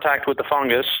makes contact with the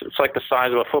fungus. It's like the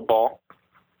size of a football.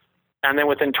 And then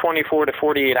within 24 to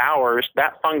 48 hours,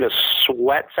 that fungus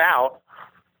sweats out,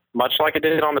 much like it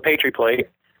did on the Petri plate,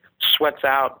 sweats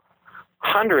out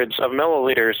hundreds of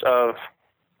milliliters of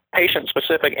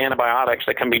patient-specific antibiotics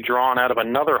that can be drawn out of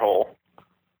another hole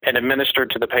and administered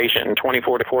to the patient in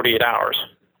 24 to 48 hours.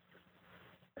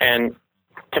 And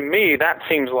to me, that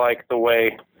seems like the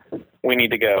way we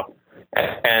need to go.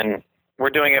 And we're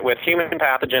doing it with human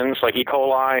pathogens like E.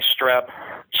 coli, strep,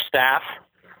 staph,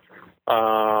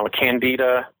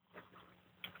 candida,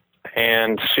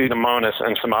 and pseudomonas,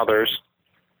 and some others.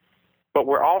 But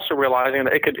we're also realizing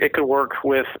that it could work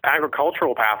with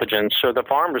agricultural pathogens. So the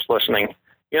farmers listening,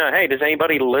 hey, does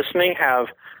anybody listening have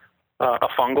a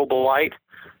fungal blight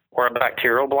or a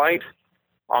bacterial blight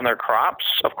on their crops?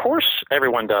 Of course,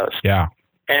 everyone does. Yeah.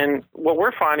 And what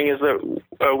we're finding is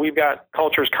that we've got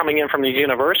cultures coming in from these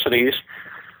universities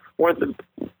where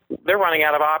they're running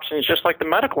out of options, just like the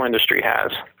medical industry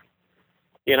has.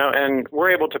 And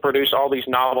we're able to produce all these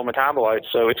novel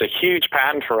metabolites. So it's a huge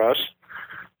patent for us.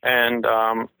 And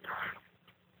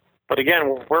but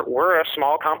again, we're a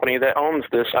small company that owns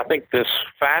this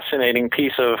fascinating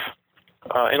piece of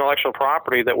intellectual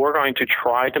property that we're going to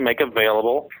try to make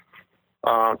available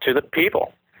to the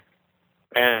people.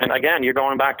 And again, you're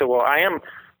going back to, well, I am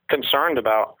concerned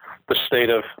about the state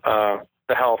of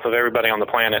the health of everybody on the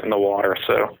planet and the water.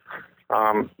 So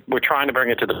we're trying to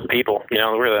bring it to the people.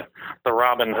 We're the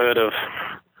Robin Hood of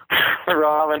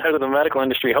the medical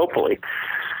industry, hopefully.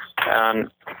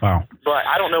 Wow. But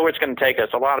I don't know where it's going to take us.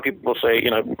 A lot of people say,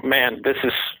 man, this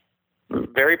is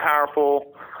very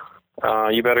powerful.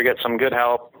 You better get some good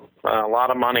help, a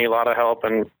lot of money, a lot of help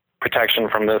and protection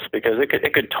from this, because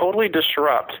it could totally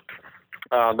disrupt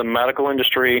the medical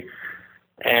industry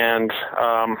and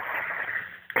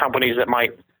companies that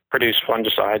might produce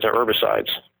fungicides or herbicides.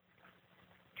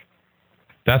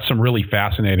 That's some really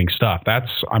fascinating stuff.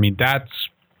 That's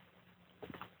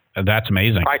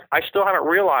amazing. I still haven't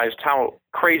realized how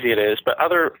crazy it is, but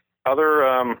other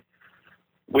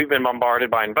we've been bombarded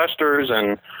by investors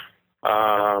and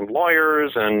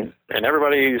lawyers and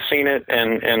everybody's seen it,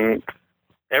 and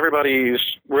everybody's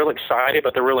real excited,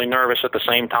 but they're really nervous at the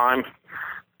same time,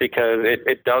 because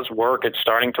it does work. It's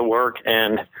starting to work,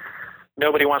 and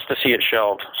nobody wants to see it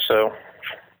shelved. So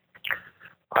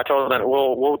I told them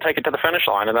we'll take it to the finish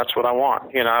line, and that's what I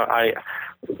want.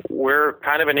 We're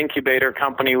kind of an incubator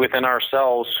company within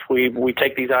ourselves. We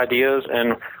take these ideas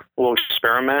and we'll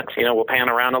experiment. We'll pan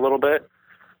around a little bit.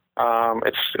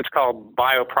 It's called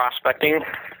bioprospecting.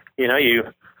 You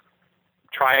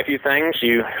try a few things,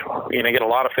 you get a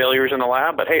lot of failures in the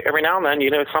lab, but hey, every now and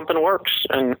then, something works.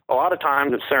 And a lot of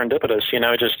times it's serendipitous,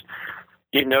 just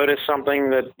you notice something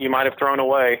that you might have thrown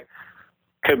away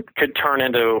could turn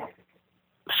into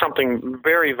something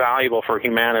very valuable for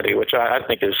humanity, which I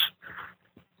think is,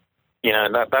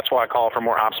 that's why I call for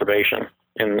more observation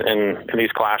in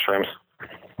these classrooms.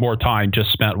 More time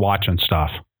just spent watching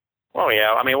stuff. Oh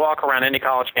yeah, I mean, walk around any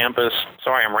college campus.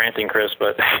 Sorry, I'm ranting, Chris,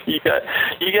 but you got,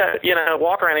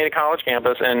 walk around any college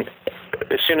campus, and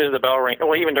as soon as the bell rings,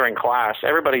 well, even during class,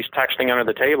 everybody's texting under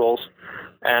the tables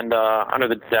and under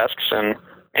the desks, and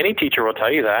any teacher will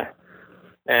tell you that,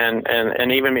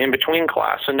 and even in between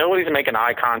class, and nobody's making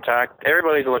eye contact.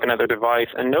 Everybody's looking at their device,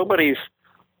 and nobody's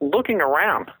looking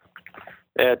around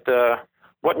at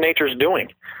what nature's doing.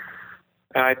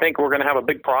 And I think we're going to have a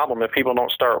big problem if people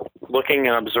don't start looking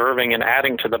and observing and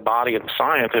adding to the body of the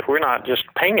science if we're not just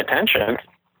paying attention,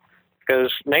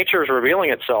 because nature is revealing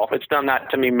itself. It's done that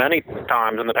to me many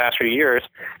times in the past few years,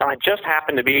 and I just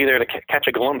happened to be there to catch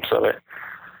a glimpse of it.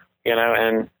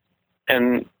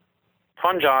 And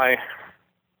fungi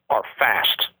are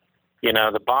fast.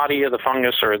 The body of the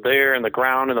fungus are there in the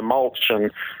ground and the mulch,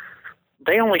 and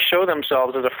they only show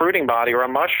themselves as a fruiting body or a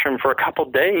mushroom for a couple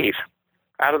days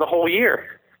out of the whole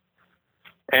year.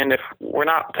 And if we're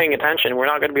not paying attention, we're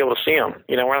not going to be able to see them.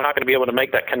 We're not going to be able to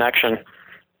make that connection.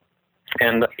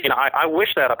 And, I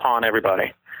wish that upon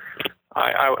everybody.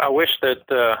 I wish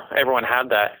that everyone had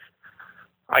that,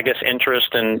 interest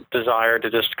and desire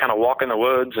to just kind of walk in the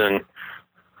woods and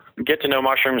get to know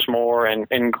mushrooms more and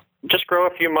just grow a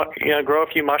few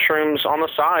mushrooms on the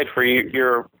side for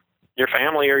your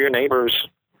family or your neighbors,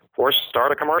 or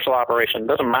start a commercial operation.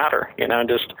 Doesn't matter,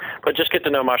 but just get to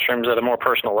know mushrooms at a more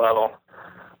personal level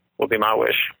would be my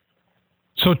wish.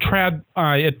 So, Trad,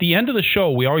 at the end of the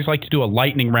show, we always like to do a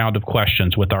lightning round of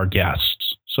questions with our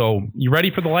guests. So, you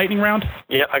ready for the lightning round?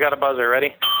 Yeah, I got a buzzer.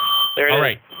 Ready? There it is. All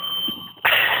right.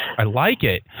 I like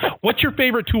it. What's your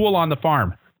favorite tool on the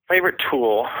farm? Favorite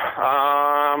tool?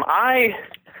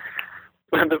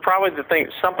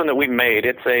 Something that we've made.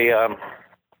 It's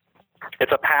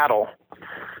a paddle.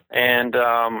 And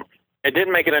it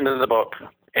didn't make it into the book,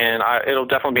 and it'll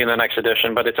definitely be in the next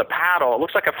edition. But it's a paddle. It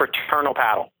looks like a fraternal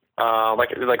paddle,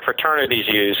 like fraternities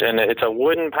use. And it's a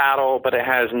wooden paddle, but it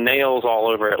has nails all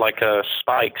over it, like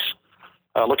spikes.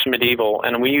 It looks medieval.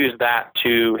 And we use that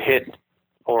to hit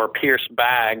or pierce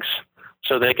bags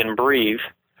so they can breathe,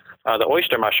 the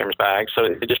oyster mushrooms bags. So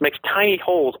it just makes tiny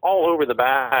holes all over the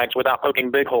bags without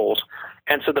poking big holes.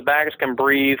 And so the bags can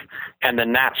breathe, and the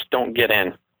gnats don't get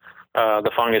in.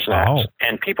 The fungus gnats. Oh.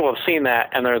 And people have seen that,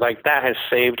 and they're like, that has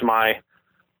saved my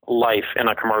life in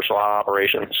a commercial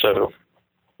operation. So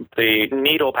the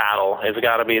needle paddle has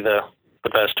got to be the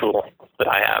best tool that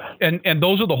I have. And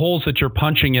those are the holes that you're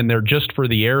punching in there just for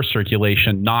the air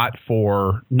circulation, not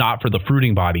for the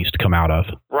fruiting bodies to come out of.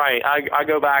 Right. I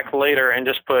go back later and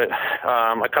just put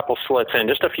a couple slits in,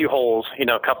 just a few holes,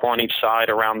 a couple on each side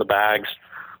around the bags.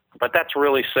 But that's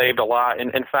really saved a lot.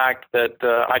 In fact, that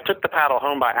I took the paddle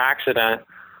home by accident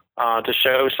to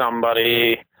show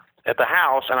somebody at the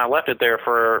house, and I left it there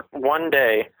for one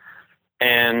day,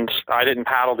 and I didn't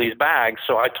paddle these bags.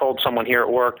 So I told someone here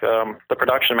at work, the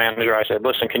production manager, I said,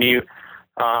 listen, can you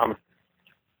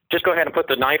just go ahead and put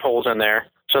the knife holes in there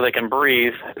so they can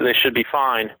breathe? They should be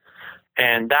fine.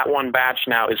 And that one batch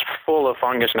now is full of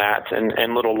fungus gnats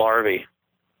and little larvae.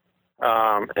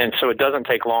 And so it doesn't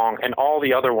take long, and all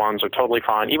the other ones are totally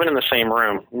fine, even in the same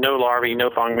room. No larvae, no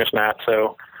fungus gnats.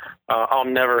 So I'll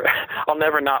never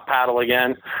not paddle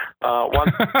again.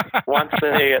 Once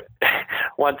they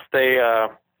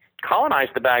colonize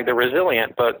the bag, they're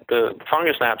resilient. But the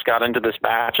fungus gnats got into this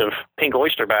batch of pink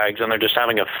oyster bags, and they're just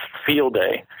having a field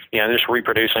day. Just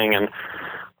reproducing, and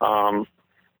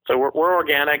so we're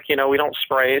organic. We don't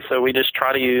spray, so we just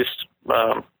try to use.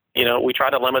 We try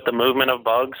to limit the movement of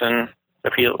bugs, and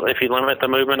if you limit the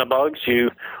movement of bugs, you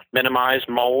minimize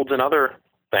molds and other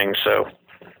things. So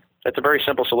it's a very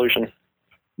simple solution.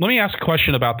 Let me ask a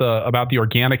question about the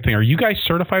organic thing. Are you guys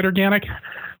certified organic?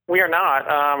 We are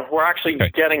not. We're actually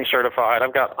getting certified.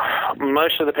 I've got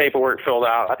most of the paperwork filled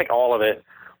out. I think all of it.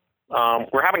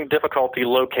 We're having difficulty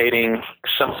locating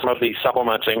some of these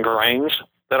supplements and grains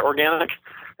that are organic,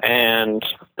 and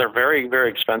they're very, very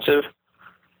expensive.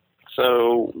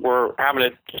 So we're having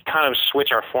to kind of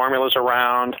switch our formulas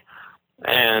around,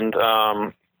 and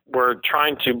we're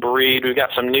trying to breed. We've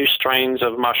got some new strains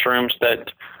of mushrooms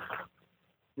that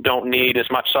don't need as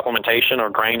much supplementation or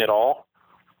grain at all.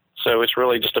 So it's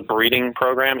really just a breeding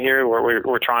program here where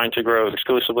we're trying to grow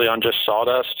exclusively on just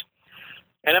sawdust.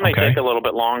 And it may take a little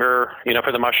bit longer,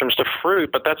 for the mushrooms to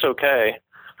fruit, but that's okay.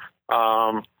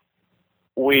 I'm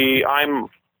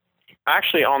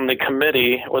actually on the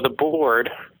committee or the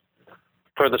board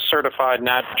for the Certified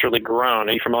Naturally Grown.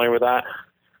 Are you familiar with that?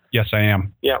 Yes, I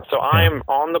am. Yeah, so I'm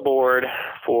on the board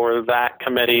for that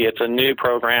committee. It's a new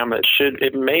program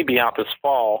it may be out this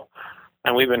fall,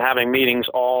 and we've been having meetings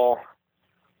all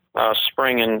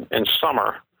spring and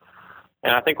summer.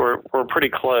 And I think we're pretty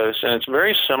close, and it's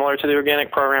very similar to the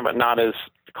organic program, but not as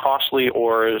costly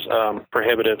or as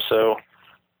prohibitive. So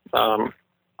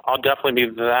I'll definitely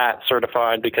be that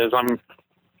certified because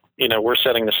we're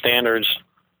setting the standards,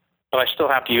 but I still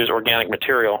have to use organic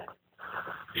material.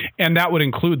 And that would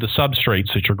include the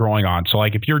substrates that you're growing on. So,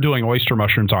 like if you're doing oyster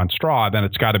mushrooms on straw, then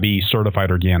it's got to be certified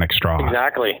organic straw.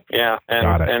 Exactly. Yeah.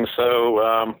 Got it. And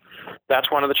so that's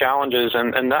one of the challenges,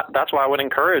 and that's why I would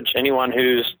encourage anyone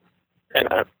who's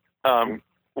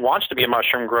wants to be a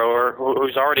mushroom grower,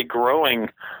 who's already growing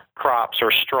crops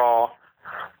or straw,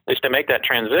 is to make that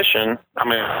transition. I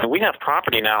mean, we have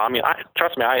property now. I mean,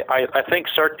 trust me, I think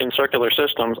in circular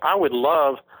systems, I would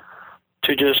love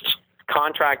to just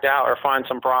contract out or find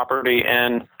some property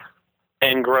and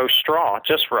grow straw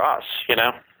just for us,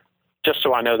 just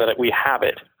so I know that we have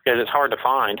it, because it's hard to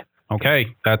find.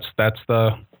 Okay, that's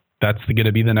going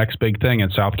to be the next big thing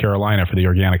in South Carolina for the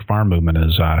organic farm movement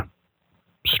is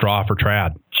straw for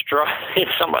trad. Straw,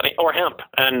 somebody, or hemp.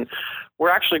 And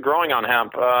we're actually growing on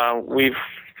hemp. We've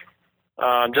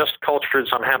just cultured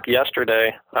some hemp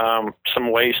yesterday,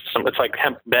 some waste, it's like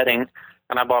hemp bedding.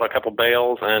 And I bought a couple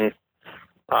bales, and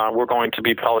we're going to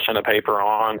be publishing a paper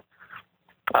on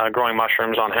growing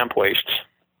mushrooms on hemp waste.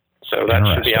 So that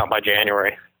should be out by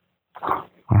January. All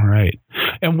right.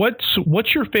 And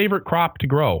what's your favorite crop to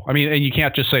grow? I mean, and you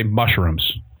can't just say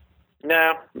mushrooms.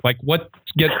 No. Like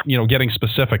getting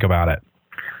specific about it.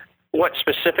 What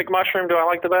specific mushroom do I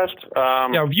like the best?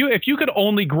 If you could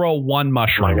only grow one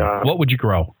mushroom, what would you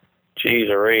grow?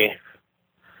 Jeez-a-ree.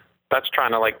 That's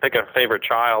trying to pick a favorite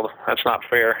child. That's not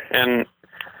fair. And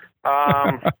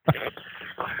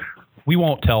we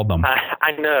won't tell them.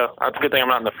 I know. That's a good thing I'm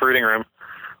not in the fruiting room.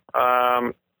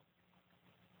 God,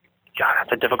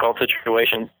 that's a difficult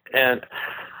situation. And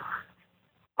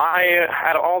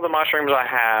out of all the mushrooms I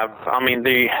have, I mean,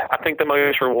 I think the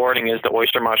most rewarding is the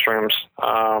oyster mushrooms.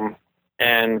 But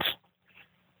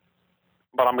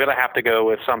I'm going to have to go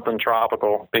with something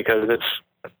tropical because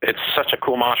it's such a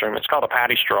cool mushroom. It's called a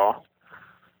paddy straw,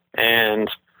 and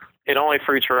it only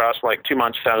fruits for us 2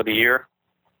 months out of the year.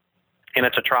 And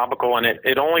it's a tropical, and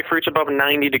it only fruits above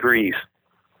 90 degrees.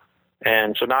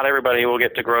 And so not everybody will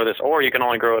get to grow this, or you can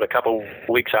only grow it a couple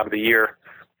weeks out of the year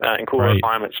in cooler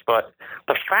climates. But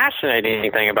the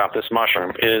fascinating thing about this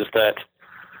mushroom is that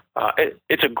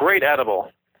it's a great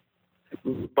edible,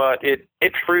 but it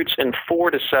fruits in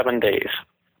 4 to 7 days.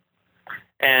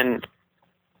 And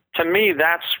to me,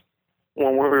 that's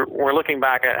when we're looking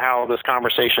back at how this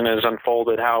conversation has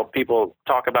unfolded, how people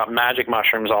talk about magic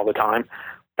mushrooms all the time.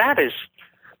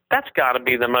 That's got to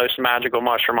be the most magical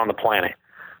mushroom on the planet.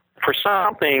 For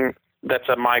something that's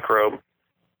a microbe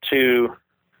to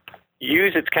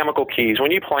use its chemical keys,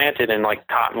 when you plant it in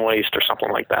cotton waste or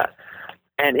something like that,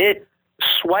 and it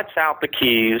sweats out the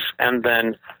keys and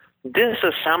then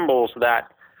disassembles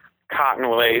that cotton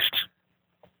waste,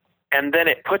 and then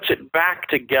it puts it back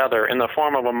together in the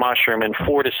form of a mushroom in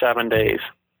 4 to 7 days.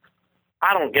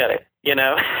 I don't get it,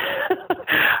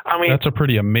 I mean, that's a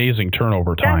pretty amazing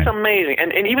turnover time. That's amazing.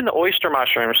 And even the oyster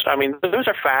mushrooms, I mean, those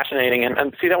are fascinating.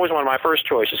 And see, that was one of my first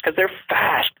choices because they're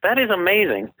fast. That is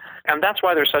amazing. And that's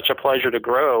why they're such a pleasure to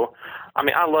grow. I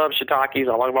mean, I love shiitakes.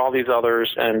 I love all these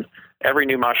others. And every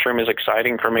new mushroom is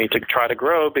exciting for me to try to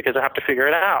grow because I have to figure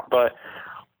it out. But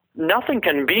nothing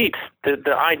can beat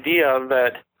the idea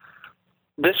that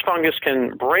this fungus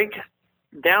can break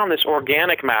down this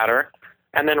organic matter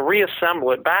and then reassemble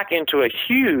it back into a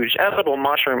huge edible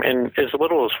mushroom in as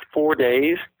little as 4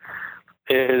 days.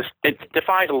 It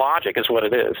defies logic is what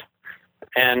it is.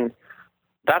 And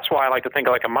that's why I like to think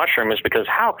like a mushroom, is because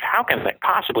how can they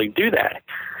possibly do that?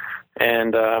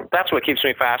 And that's what keeps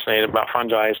me fascinated about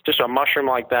fungi, is just a mushroom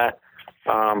like that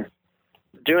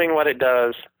doing what it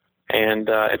does, and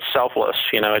it's selfless.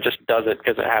 It just does it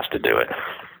because it has to do it.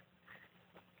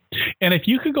 And if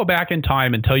you could go back in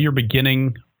time and tell your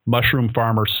beginning mushroom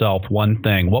farmer self one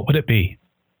thing, what would it be?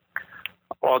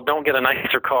 Well, don't get a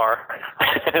nicer car.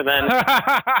 And then,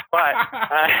 but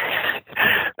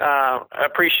I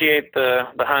appreciate the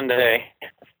Hyundai.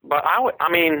 But I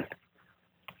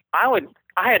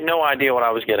had no idea what I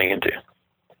was getting into.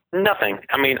 Nothing.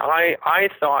 I mean, I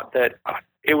thought that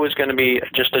it was going to be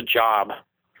just a job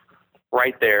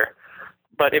right there.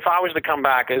 But if I was to come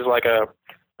back as like a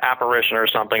apparition or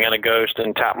something and a ghost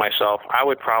and tap myself, I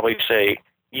would probably say,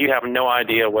 you have no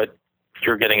idea what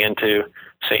you're getting into.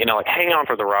 So, like, hang on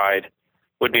for the ride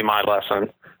would be my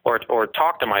lesson, or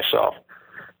talk to myself.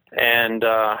 And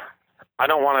I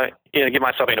don't want to, give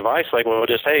myself any advice like, well,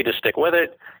 just stick with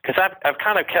it. Because I've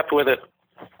kind of kept with it.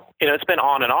 It's been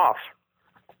on and off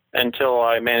until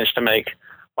I managed to make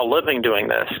a living doing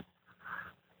this.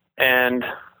 And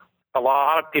a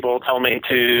lot of people tell me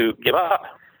to give up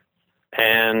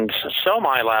and sell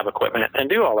my lab equipment and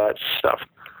do all that stuff.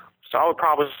 So I would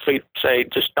probably say,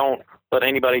 just don't let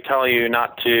anybody tell you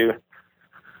not to,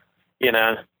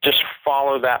 just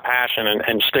follow that passion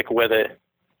and stick with it,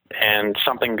 and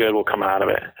something good will come out of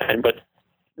it. But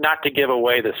not to give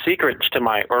away the secrets to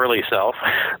my early self,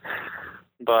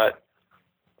 but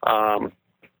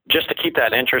just to keep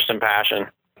that interest and passion.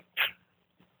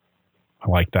 I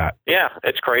like that. Yeah,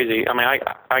 it's crazy. I mean,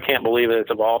 I can't believe that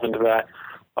it's evolved into that.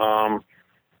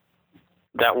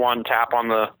 That one tap on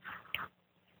the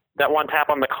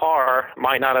car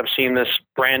might not have seen this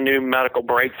brand new medical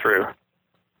breakthrough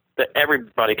that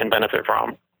everybody can benefit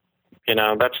from.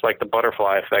 That's like the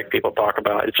butterfly effect people talk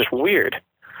about. It's just weird.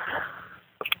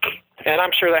 And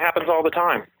I'm sure that happens all the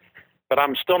time, but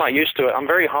I'm still not used to it. I'm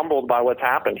very humbled by what's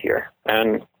happened here.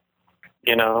 And,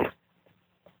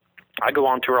 I go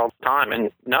on tour all the time, and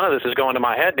none of this is going to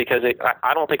my head because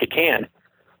I don't think it can.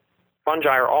 Fungi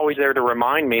are always there to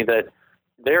remind me that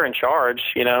they're in charge.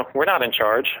 We're not in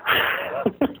charge.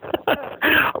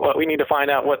 Well, we need to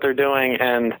find out what they're doing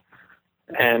and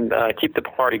keep the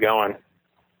party going.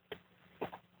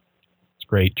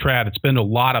 Great. Trad, it's been a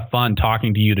lot of fun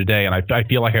talking to you today, and I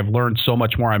feel like I've learned so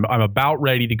much more. I'm about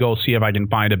ready to go see if I can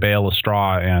find a bale of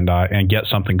straw and get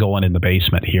something going in the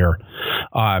basement here.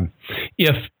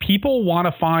 If people want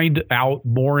to find out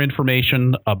more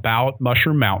information about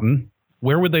Mushroom Mountain,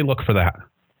 where would they look for that?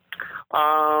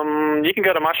 You can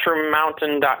go to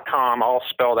mushroommountain.com, all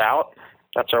spelled out.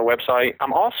 That's our website.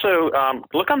 I'm also,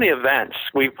 look on the events.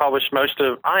 We've published since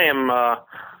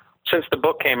the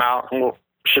book came out, and we'll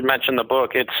should mention the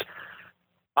book.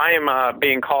 I am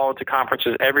being called to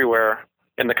conferences everywhere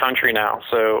in the country now.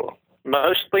 So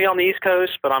mostly on the East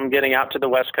Coast, but I'm getting out to the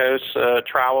West Coast.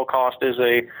 Travel cost is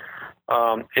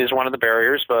one of the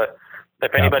barriers, but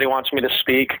if anybody wants me to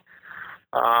speak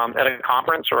at a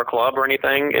conference or a club or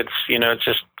anything, it's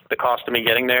just the cost of me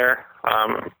getting there.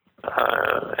 And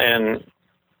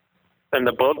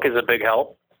the book is a big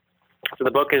help. So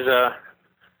the book is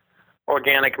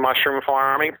Organic Mushroom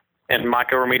Farming and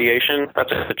Mycoremediation.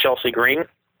 That's a Chelsea Green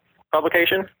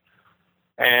publication.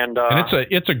 And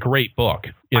it's a great book.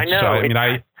 I know.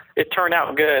 It turned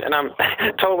out good, and I'm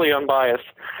totally unbiased,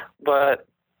 but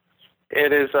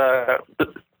it is the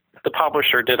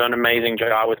publisher did an amazing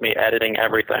job with me editing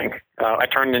everything. I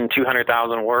turned in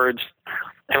 200,000 words,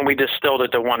 and we distilled it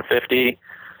to 150,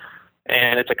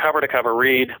 and it's a cover-to-cover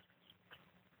read.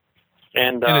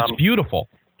 And it's beautiful.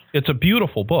 It's a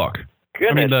beautiful book.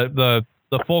 Goodness. I mean,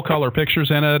 the full color pictures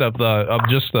in it of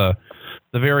just the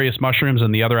various mushrooms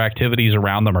and the other activities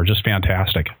around them are just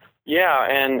fantastic. Yeah,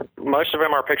 and most of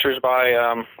them are pictures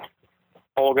by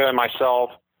Olga and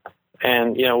myself.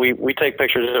 And, we take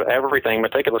pictures of everything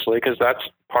meticulously because that's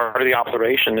part of the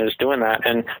observation is doing that.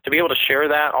 And to be able to share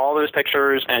that, all those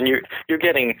pictures, and you're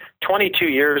getting 22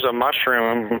 years of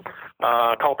mushroom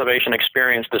cultivation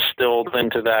experience distilled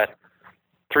into that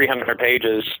 300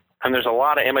 pages. And there's a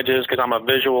lot of images because I'm a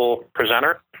visual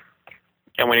presenter.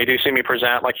 And when you do see me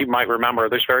present, like you might remember,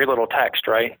 there's very little text,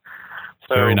 right?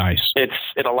 So very nice. It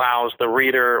allows the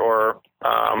reader or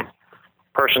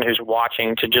person who's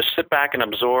watching to just sit back and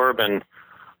absorb and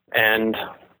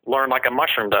learn like a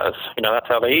mushroom does. That's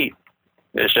how they eat.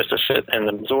 It's just to sit and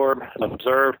absorb and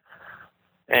observe.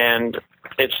 And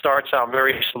it starts out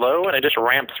very slow and it just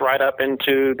ramps right up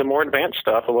into the more advanced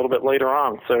stuff a little bit later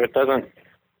on. So it doesn't.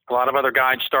 A lot of other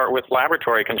guides start with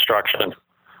laboratory construction.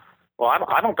 Well,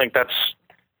 I don't think that's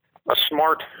a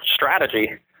smart strategy,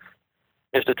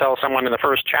 is to tell someone in the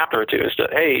first chapter or two is to,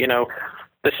 hey,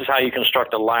 this is how you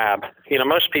construct a lab.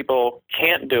 Most people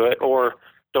can't do it or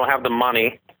don't have the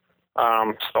money.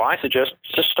 So I suggest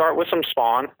just start with some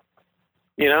spawn,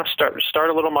 start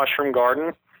a little mushroom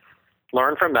garden,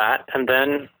 learn from that, and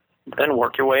then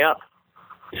work your way up.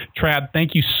 Trad,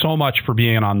 thank you so much for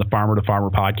being on the Farmer to Farmer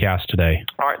podcast today.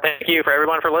 All right. Thank you for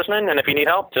everyone for listening. And if you need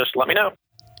help, just let me know.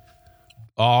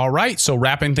 All right. So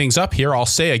wrapping things up here, I'll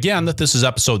say again that this is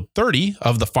episode 30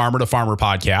 of the Farmer to Farmer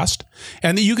podcast,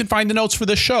 and that you can find the notes for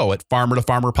this show at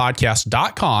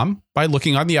farmertofarmerpodcast.com by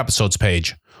looking on the episodes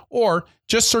page, or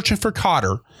just searching for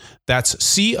Cotter. That's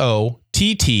Cotter.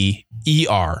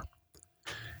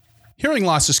 Hearing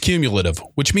loss is cumulative,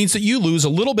 which means that you lose a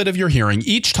little bit of your hearing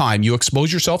each time you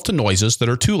expose yourself to noises that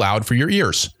are too loud for your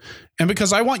ears. And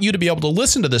because I want you to be able to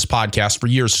listen to this podcast for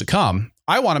years to come,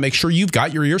 I want to make sure you've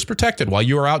got your ears protected while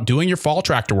you are out doing your fall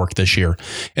tractor work this year.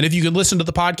 And if you can listen to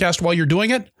the podcast while you're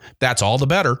doing it, that's all the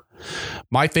better.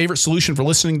 My favorite solution for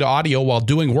listening to audio while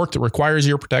doing work that requires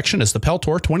ear protection is the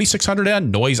Peltor 2600N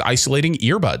noise isolating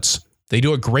earbuds. They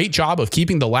do a great job of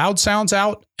keeping the loud sounds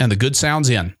out and the good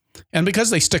sounds in. And because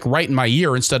they stick right in my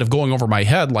ear instead of going over my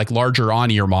head like larger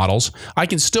on-ear models, I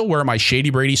can still wear my Shady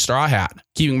Brady straw hat,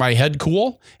 keeping my head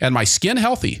cool and my skin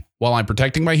healthy while I'm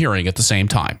protecting my hearing at the same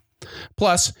time.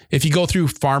 Plus, if you go through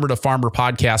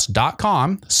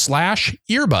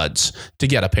farmertofarmerpodcast.com/earbuds to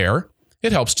get a pair,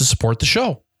 it helps to support the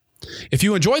show. If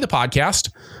you enjoy the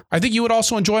podcast, I think you would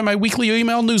also enjoy my weekly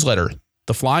email newsletter,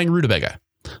 The Flying Rutabaga.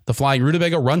 The Flying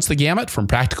Rutabaga runs the gamut from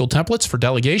practical templates for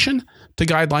delegation to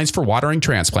guidelines for watering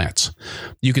transplants.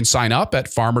 You can sign up at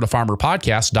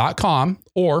farmertofarmerpodcast.com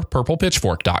or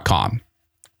purplepitchfork.com.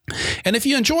 And if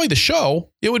you enjoy the show,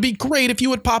 it would be great if you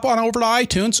would pop on over to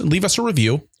iTunes and leave us a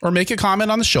review or make a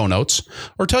comment on the show notes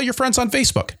or tell your friends on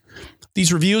Facebook.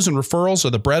 These reviews and referrals are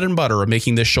the bread and butter of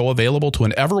making this show available to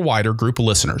an ever wider group of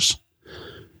listeners.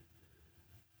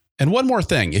 And one more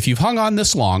thing, if you've hung on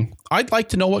this long, I'd like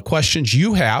to know what questions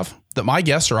you have that my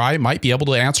guests or I might be able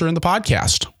to answer in the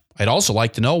podcast. I'd also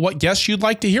like to know what guests you'd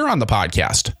like to hear on the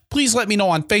podcast. Please let me know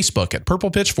on Facebook at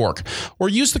Purple Pitchfork or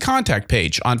use the contact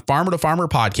page on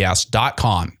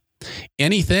farmertofarmerpodcast.com.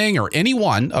 Anything or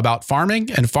anyone about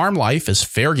farming and farm life is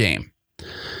fair game.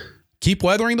 Keep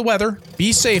weathering the weather,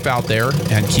 be safe out there,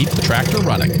 and keep the tractor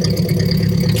running.